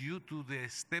due to the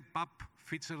step-up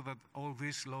feature that all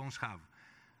these loans have,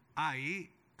 i.e.,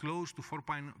 close to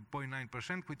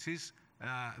 4.9%, which is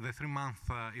the 3-month,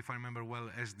 if I remember well,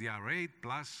 SDR rate,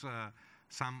 plus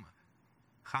some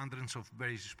hundreds of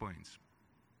basis points.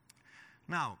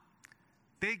 Now,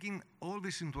 taking all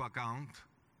this into account,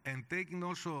 and taking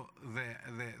also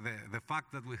the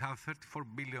fact that we have 34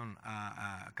 billion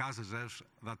cash reserves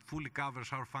that fully covers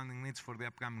our funding needs for the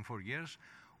upcoming 4 years,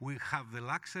 we have the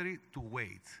luxury to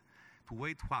wait. To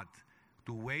wait what?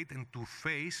 To wait and to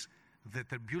face the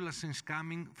turbulences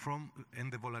coming from,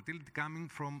 and the volatility coming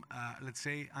from, let's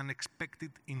say,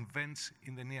 unexpected events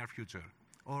in the near future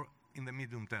or in the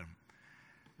medium term.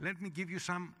 Let me give you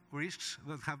some risks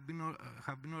that have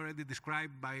been already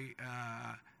described by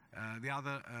the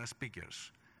other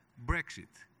speakers. Brexit,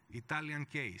 Italian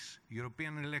case,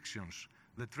 European elections,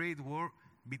 the trade war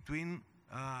between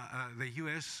the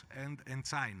US and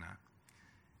China.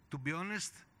 To be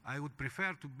honest, I would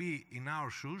prefer to be in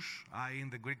our shoes, in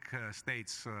the Greek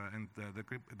states and the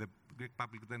Greek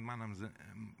Public Debt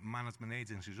Management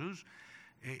Agency shoes,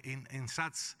 in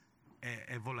such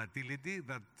a volatility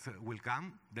that will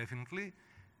come, definitely,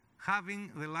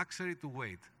 having the luxury to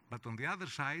wait. But on the other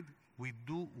side, we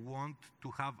do want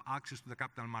to have access to the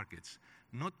capital markets,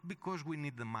 not because we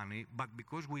need the money, but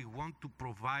because we want to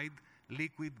provide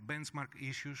liquid benchmark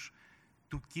issues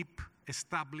to keep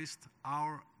established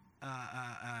our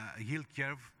yield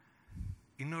curve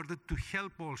in order to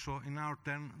help also, in our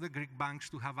turn, the Greek banks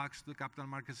to have access to the capital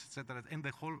markets, etc., and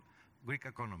the whole Greek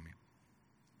economy.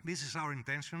 This is our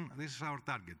intention, this is our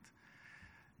target.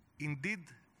 Indeed,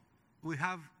 we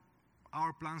have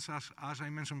our plans as I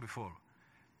mentioned before.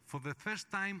 For the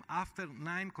first time after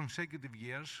 9 consecutive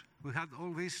years, we had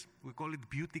all this, we call it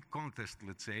beauty contest,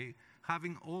 let's say,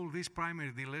 having all these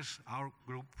primary dealers, our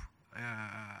group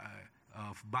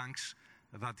of banks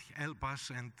that help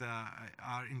us and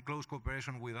are in close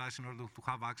cooperation with us in order to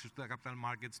have access to the capital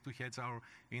markets, to hedge our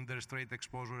interest rate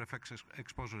exposure, FX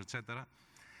exposure, etc.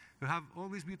 We have all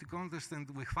these beauty contests, and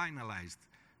we finalized.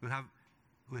 We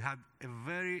had a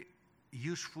very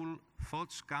useful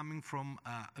thoughts coming from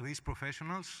these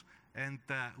professionals, and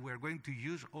we are going to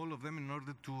use all of them in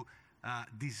order to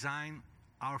design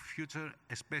our future,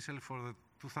 especially for the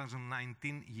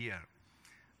 2019 year,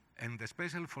 and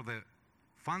especially for the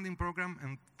funding program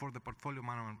and for the portfolio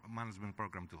management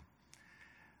program too.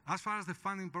 As far as the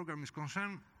funding program is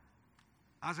concerned,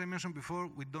 as I mentioned before,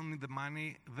 we don't need the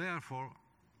money, therefore,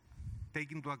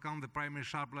 take into account the primary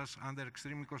surplus under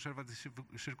extremely conservative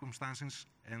circumstances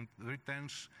and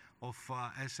returns of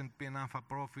S&P and ANFA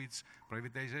profits,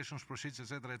 privatizations, proceeds,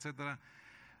 etc., etc.,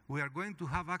 we are going to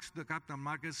have access to the capital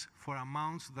markets for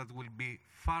amounts that will be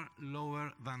far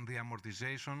lower than the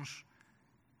amortizations,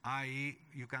 i.e.,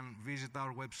 you can visit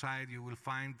our website, you will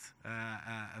find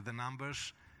the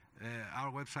numbers.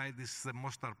 Our website is the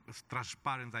most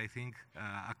transparent, I think,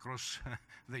 across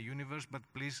the universe, but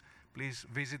please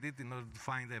visit it in order to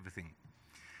find everything.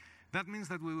 That means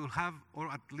that we will have, or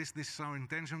at least this is our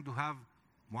intention, to have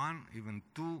 1, even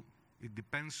 2, it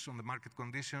depends on the market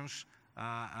conditions,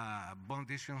 bond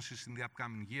issuances in the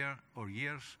upcoming year or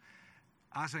years,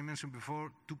 as I mentioned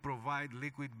before, to provide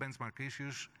liquid benchmark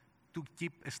issues to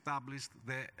keep established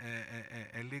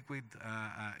a liquid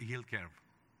yield curve.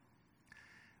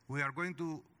 We are going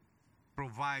to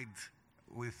provide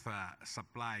with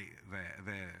supply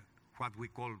what we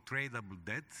call tradable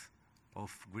debt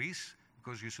of Greece,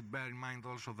 because you should bear in mind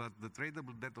also that the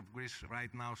tradable debt of Greece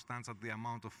right now stands at the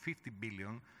amount of 50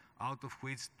 billion, out of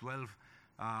which 12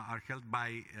 are held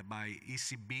by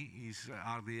ECB,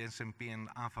 are the S&P and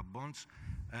ANFA bonds.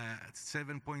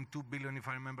 7.2 billion, if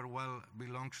I remember well,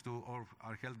 belongs to or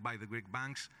are held by the Greek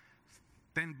banks.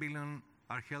 10 billion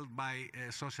are held by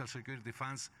social security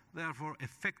funds. Therefore,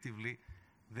 effectively,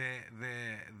 the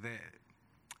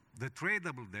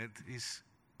tradable debt is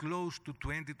close to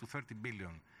 20 to 30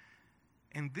 billion.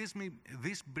 And this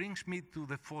brings me to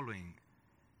the following.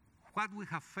 What we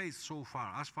have faced so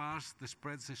far as the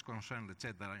spreads is concerned,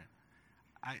 etc.,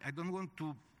 I don't want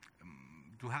to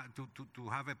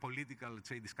have a political, let's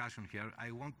say, discussion here.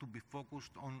 I want to be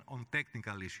focused on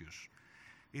technical issues.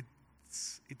 It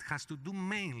has to do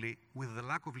mainly with the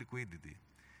lack of liquidity.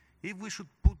 If we should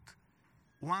put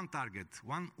one target,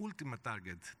 one ultimate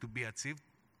target to be achieved,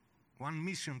 one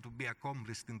mission to be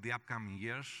accomplished in the upcoming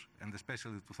years, and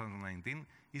especially 2019,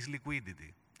 is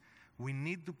liquidity. We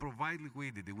need to provide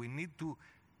liquidity. We need to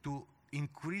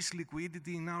increase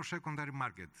liquidity in our secondary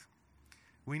market.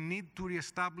 We need to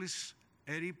reestablish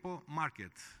a repo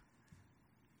market.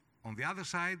 On the other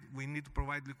side, we need to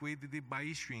provide liquidity by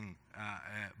issuing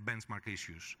benchmark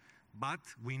issues. But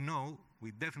we know,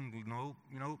 we definitely know,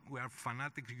 we are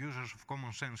fanatic users of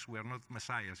common sense. We are not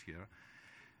messiahs here.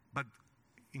 But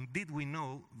indeed, we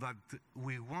know that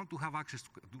we want to have access,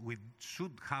 we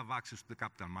should have access to the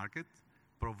capital market,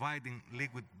 providing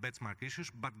liquid benchmark issues,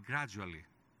 but gradually.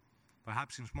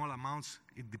 Perhaps in small amounts,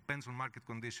 it depends on market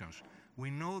conditions. We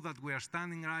know that we are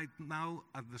standing right now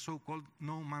at the so-called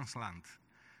no man's land.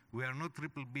 We are not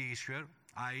BBB issuer,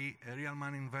 i.e. a real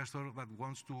money investor that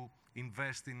wants to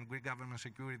invest in Greek government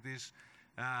securities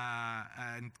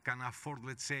and can afford,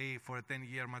 let's say, for a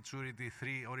 10-year maturity,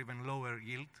 3 or even lower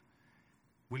yield,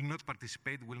 will not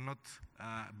participate, will not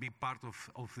be part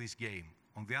of this game.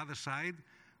 On the other side,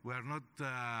 we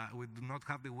do not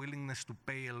have the willingness to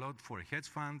pay a lot for a hedge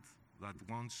fund that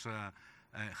wants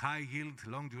high yield,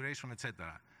 long duration,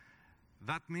 etc.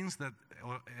 That means that,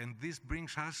 and this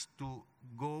brings us to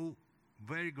go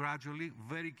very gradually,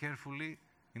 very carefully,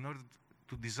 in order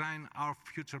to design our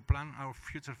future plan, our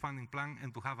future funding plan,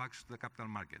 and to have access to the capital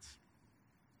markets.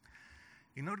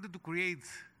 In order to create,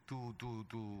 to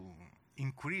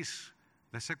increase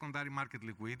the secondary market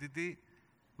liquidity,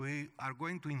 we are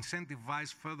going to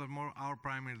incentivize furthermore our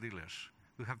primary dealers.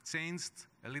 We have changed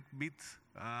a little bit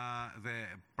the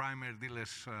primary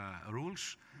dealers'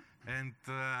 rules, and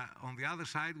on the other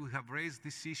side, we have raised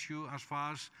this issue as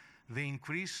far as the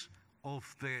increase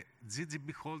of the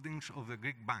GGB holdings of the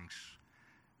Greek banks.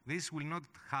 This will not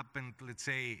happen, let's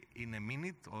say, in a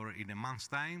minute or in a month's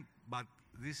time, but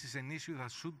this is an issue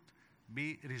that should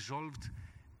be resolved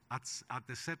at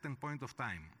a certain point of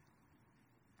time.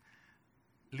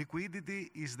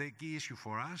 Liquidity is the key issue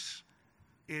for us,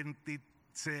 and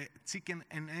it's a chicken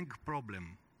and egg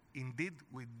problem. Indeed,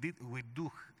 we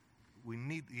do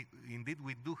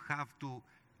have to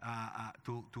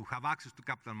have access to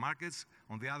capital markets.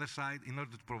 On the other side, in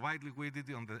order to provide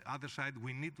liquidity, on the other side,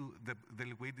 we need the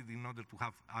liquidity in order to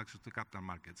have access to capital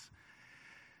markets.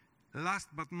 Last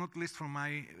but not least, from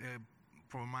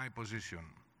my position,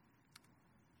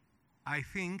 I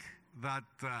think that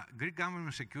Greek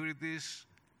government securities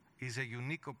is a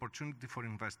unique opportunity for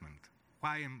investment.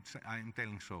 Why I'm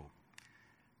telling so?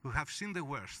 We have seen the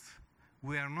worst.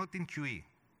 We are not in QE.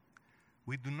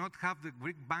 We do not have the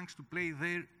Greek banks to play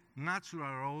their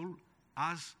natural role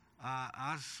as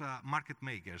market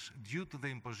makers due to the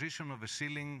imposition of a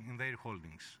ceiling in their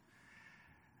holdings.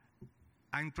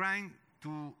 I'm trying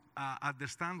to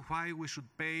understand why we should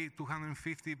pay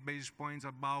 250 basis points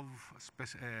above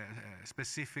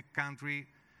specific country,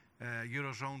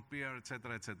 Eurozone peer,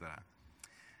 etc., etc.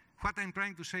 What I'm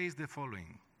trying to say is the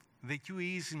following. The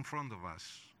QE is in front of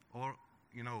us, or,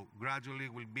 gradually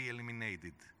will be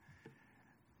eliminated.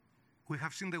 We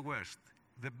have seen the worst.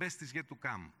 The best is yet to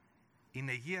come. In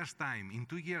a year's time, in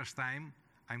 2 years' time,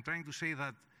 I'm trying to say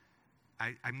that,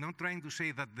 I'm not trying to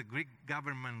say that the Greek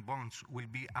government bonds will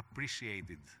be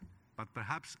appreciated, but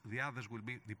perhaps the others will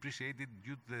be depreciated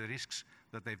due to the risks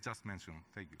that I've just mentioned.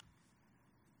 Thank you.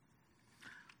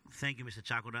 Thank you, Mr.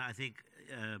 Chakouda. I think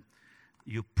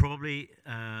you probably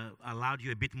allowed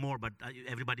you a bit more, but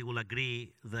everybody will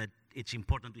agree that it's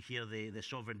important to hear the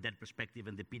sovereign debt perspective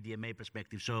and the PDMA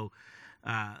perspective. So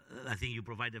I think you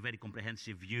provide a very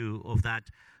comprehensive view of that.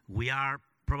 We are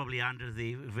probably under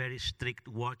the very strict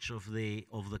watch of the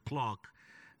clock.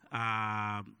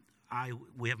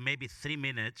 We have maybe 3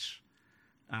 minutes,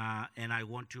 and I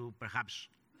want to perhaps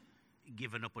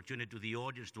give an opportunity to the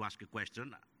audience to ask a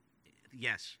question.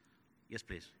 Yes. Yes,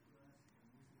 please.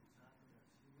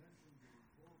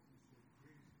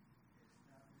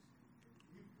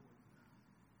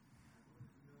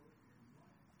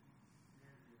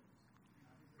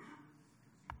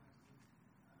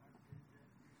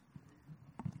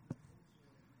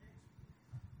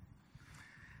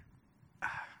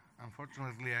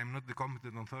 Unfortunately, I'm not the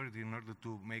competent authority in order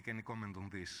to make any comment on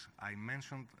this. I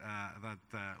mentioned that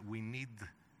we need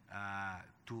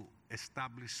to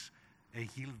establish a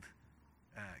yield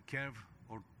curve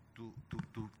or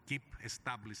to keep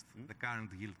established the current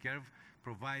yield curve,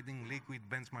 providing liquid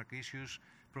benchmark issues,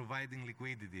 providing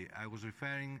liquidity. I was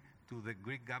referring to the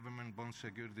Greek government bond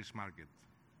securities market.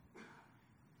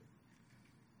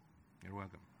 You're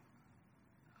welcome.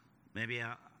 Maybe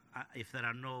if there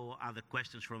are no other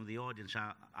questions from the audience,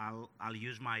 I'll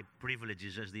use my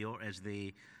privileges as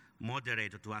the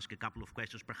moderator to ask a couple of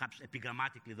questions, perhaps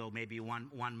epigrammatically, though, maybe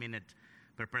one minute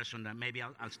per person. Maybe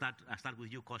I'll start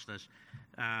with you, Kostas.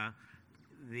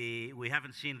 We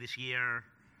haven't seen this year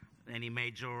any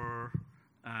major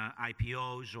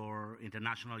IPOs or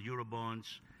international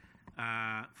Eurobonds.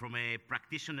 From a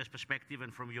practitioner's perspective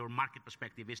and from your market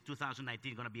perspective, is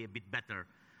 2019 going to be a bit better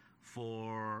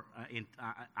for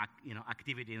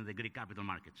activity in the Greek capital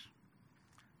markets?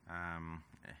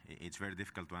 It's very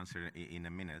difficult to answer in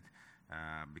a minute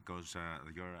because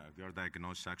your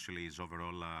diagnosis actually is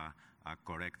overall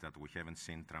correct, that we haven't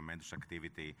seen tremendous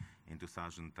activity in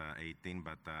 2018,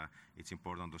 but it's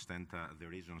important to understand the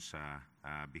reasons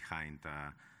behind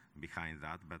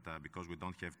that. But because we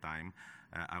don't have time,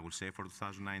 I will say for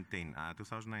 2019.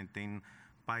 2019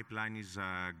 pipeline is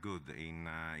good in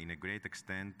a great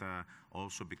extent,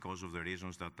 also because of the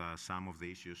reasons that some of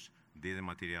the issues didn't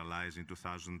materialize in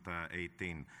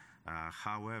 2018.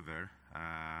 However,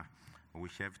 we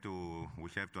have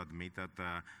to admit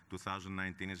that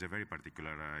 2019 is a very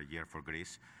particular year for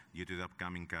Greece due to the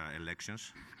upcoming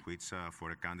elections, which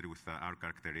for a country with our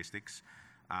characteristics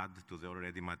add to the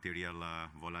already material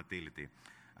volatility.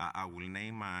 I will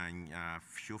name a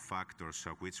few factors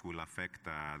which will affect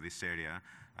this area,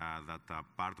 that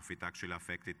part of it actually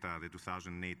affected the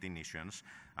 2018 issuance.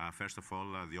 First of all,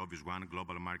 the obvious one,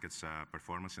 global markets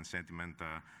performance and sentiment,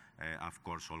 of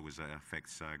course, always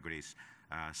affects Greece.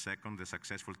 Second, the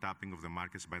successful tapping of the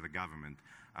markets by the government.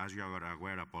 As you are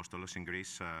aware, Apostolos, in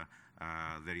Greece,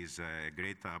 there is a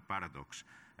great paradox.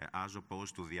 As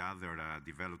opposed to the other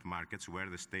developed markets where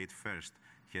the state first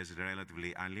has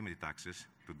relatively unlimited access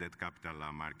to debt capital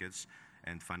markets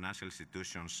and financial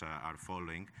institutions are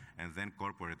following, and then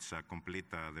corporates complete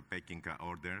the pecking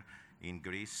order. In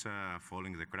Greece,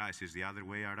 following the crisis, the other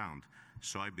way around.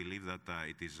 So I believe that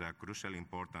it is crucially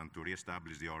important to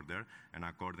re-establish the order, and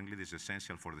accordingly it is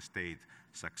essential for the state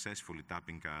successfully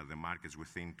tapping the markets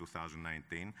within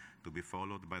 2019 to be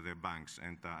followed by the banks.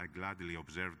 And I gladly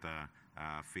observed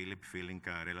Philip feeling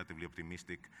relatively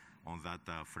optimistic on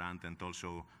that front, and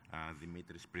also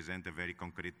Dimitris present a very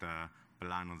concrete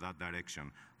plan on that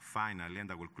direction. Finally,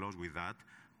 and I will close with that,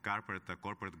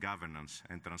 corporate governance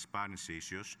and transparency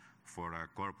issues for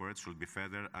corporates should be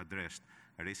further addressed.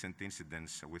 Recent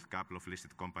incidents with a couple of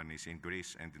listed companies in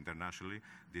Greece and internationally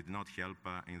did not help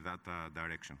in that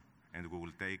direction. And we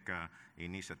will take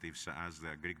initiatives as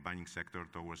the Greek banking sector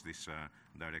towards this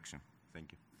direction.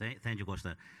 Thank you. Thank you,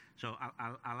 Costa. So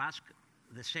I'll ask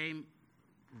the same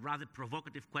rather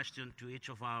provocative question to each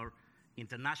of our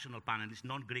international panelists,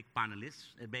 non-Greek panelists.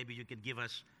 Maybe you can give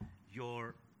us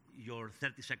your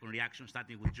 30-second reaction,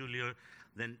 starting with Giulio,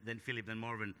 then Philip, then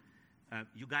Morven.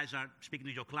 You guys are speaking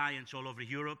to your clients all over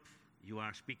Europe. You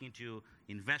are speaking to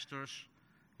investors.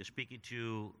 You're speaking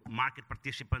to market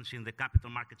participants in the capital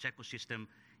markets ecosystem.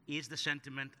 Is the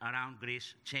sentiment around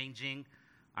Greece changing?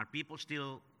 Are people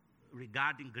still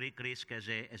regarding Greek risk as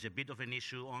a bit of an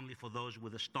issue only for those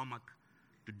with a stomach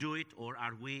to do it, or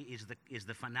is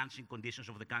the financing conditions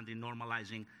of the country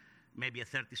normalizing? Maybe a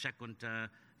 30-second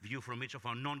view from each of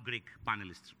our non-Greek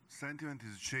panelists. Sentiment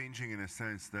is changing in a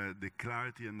sense that the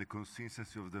clarity and the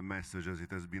consistency of the message, as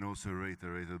it has been also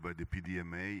reiterated by the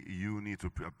PDMA, you need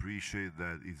to appreciate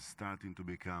that it's starting to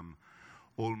become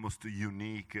almost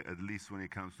unique, at least when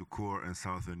it comes to core and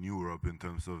Southern Europe, in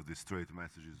terms of the straight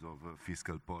messages of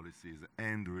fiscal policies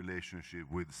and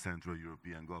relationship with Central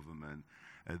European government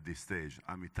at this stage.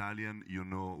 I'm Italian, you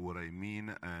know what I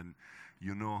mean, and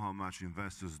you know how much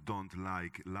investors don't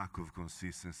like lack of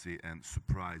consistency and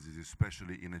surprises,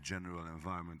 especially in a general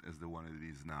environment as the one it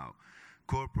is now.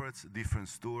 Corporates, different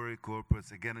story.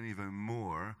 Corporates, again, and even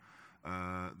more,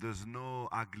 there's no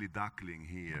ugly duckling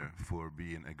here for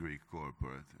being a Greek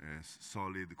corporate. It's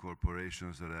solid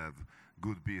corporations that have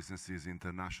good businesses,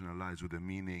 internationalized with a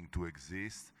meaning to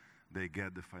exist. They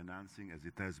get the financing, as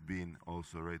it has been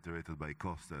also reiterated by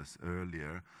Kostas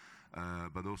earlier,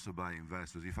 but also by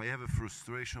investors. If I have a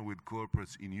frustration with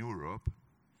corporates in Europe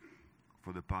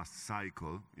for the past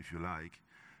cycle, if you like,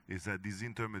 is that this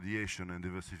intermediation and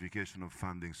diversification of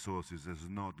funding sources has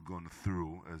not gone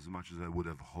through as much as I would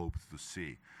have hoped to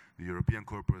see. The European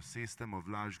corporate system of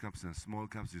large caps and small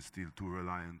caps is still too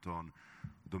reliant on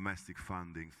domestic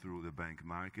funding through the bank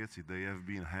markets. They have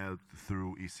been helped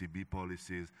through ECB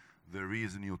policies, There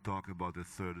is new talk about a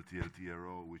third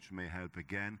TLTRO, which may help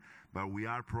again, but we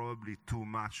are probably too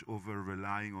much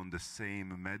over-relying on the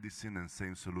same medicine and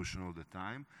same solution all the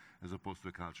time, as opposed to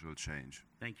a cultural change.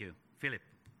 Thank you. Philip.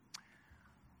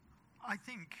 I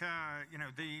think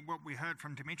what we heard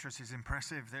from Dimitris is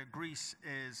impressive. That Greece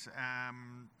is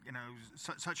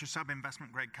such a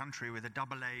sub-investment grade country with a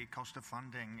AA cost of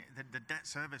funding. The debt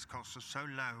service costs are so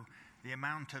low. The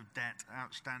amount of debt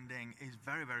outstanding is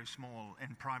very, very small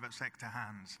in private sector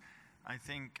hands. I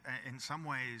think in some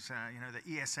ways,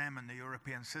 the ESM and the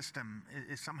European system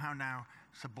is somehow now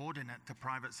subordinate to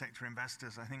private sector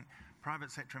investors. I think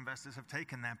private sector investors have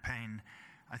taken their pain.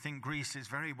 I think Greece is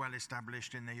very well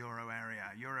established in the euro area.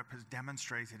 Europe has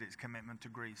demonstrated its commitment to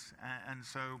Greece. And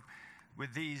so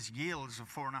with these yields of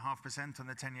 4.5% on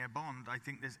the 10-year bond, I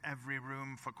think there's every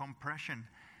room for compression.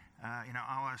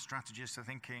 Our strategists are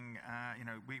thinking,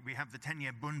 we have the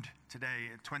 10-year Bund today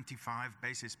at 25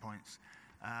 basis points.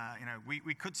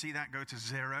 We could see that go to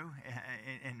zero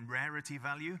in rarity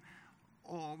value,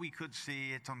 or we could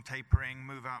see it on tapering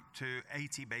move up to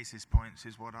 80 basis points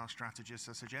is what our strategists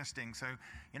are suggesting. So,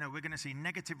 we're going to see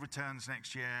negative returns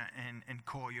next year in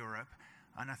core Europe.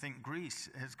 And I think Greece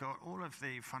has got all of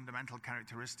the fundamental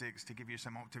characteristics to give you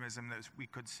some optimism that we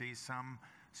could see some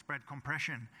spread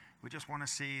compression. We just want to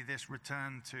see this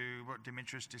return to what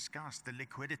Dimitris discussed, the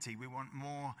liquidity. We want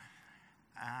more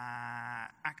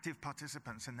active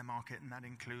participants in the market, and that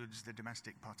includes the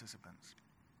domestic participants.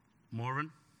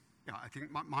 Morven? Yeah, I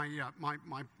think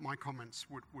my comments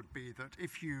would be that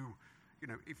if you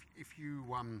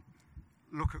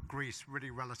look at Greece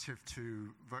really relative to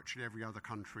virtually every other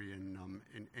country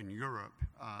in Europe,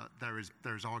 there is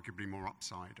arguably more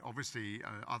upside. Obviously,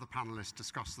 other panelists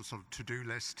discussed the sort of to-do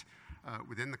list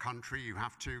within the country. You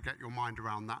have to get your mind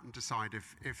around that and decide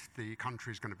if the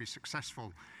country is going to be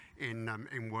successful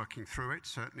in working through it.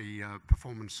 Certainly,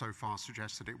 performance so far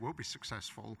suggests that it will be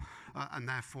successful, and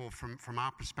therefore, from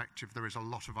our perspective, there is a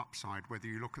lot of upside. Whether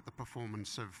you look at the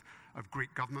performance of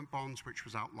Greek government bonds, which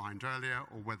was outlined earlier,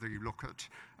 or whether you look at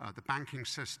the banking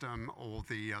system or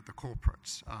the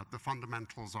corporates, the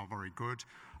fundamentals are very good.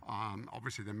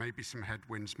 Obviously, there may be some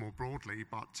headwinds more broadly,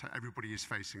 but everybody is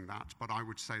facing that. But I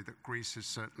would say that Greece is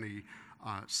certainly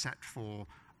set for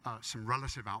some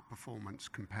relative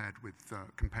outperformance compared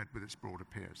with its broader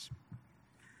peers.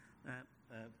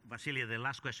 Vasilia, the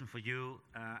last question for you.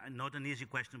 Not an easy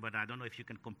question, but I don't know if you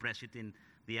can compress it in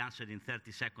the answer in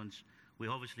 30 seconds. We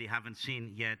obviously haven't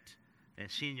seen yet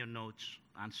senior notes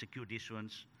unsecured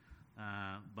issuance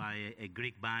by a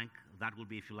Greek bank. That will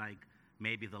be, if you like,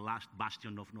 maybe the last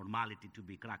bastion of normality to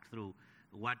be cracked through.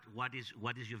 What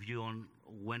is your view on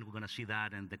when we're going to see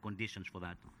that and the conditions for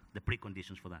that, the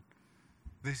preconditions for that?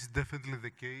 This is definitely the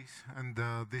case, and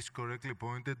this correctly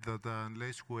pointed that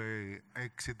unless we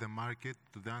exit the market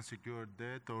to the unsecured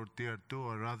debt or Tier 2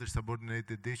 or other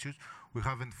subordinated issues, we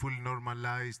haven't fully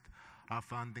normalized our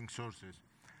funding sources.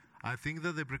 I think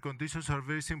that the preconditions are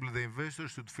very simple. The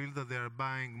investors should feel that they are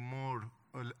buying more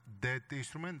debt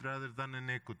instrument rather than an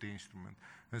equity instrument.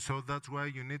 And so that's why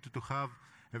you need to have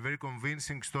a very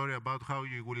convincing story about how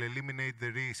you will eliminate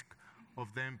the risk of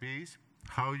the NPEs,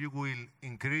 how you will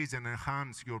increase and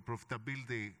enhance your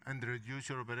profitability and reduce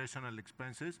your operational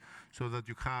expenses so that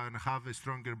you can have a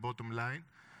stronger bottom line.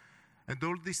 And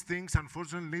all these things,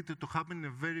 unfortunately, need to happen in a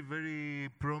very, very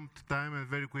prompt time and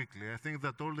very quickly. I think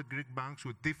that all the Greek banks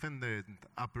with different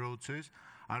approaches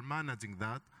are managing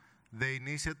that. The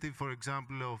initiative, for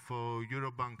example, of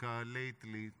Eurobank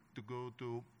lately to go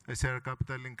to a share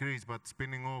capital increase, but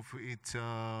spinning off its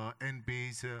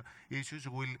NPEs issues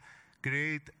will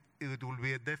create. It will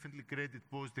be a definitely credit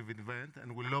positive event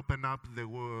and will open up the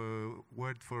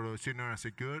world for senior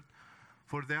unsecured.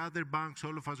 For the other banks,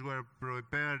 all of us were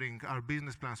preparing our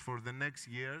business plans for the next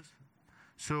years.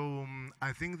 So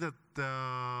I think that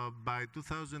by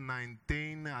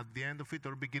 2019, at the end of it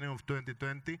or beginning of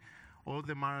 2020, all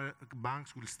the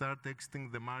banks will start exiting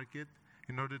the market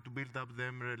in order to build up the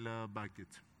MREL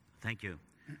buckets. Thank you.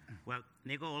 Well,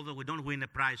 Nico, although we don't win a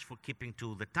prize for keeping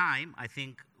to the time, I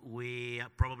think we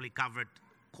probably covered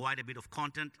quite a bit of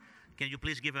content. Can you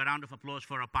please give a round of applause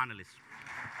for our panelists?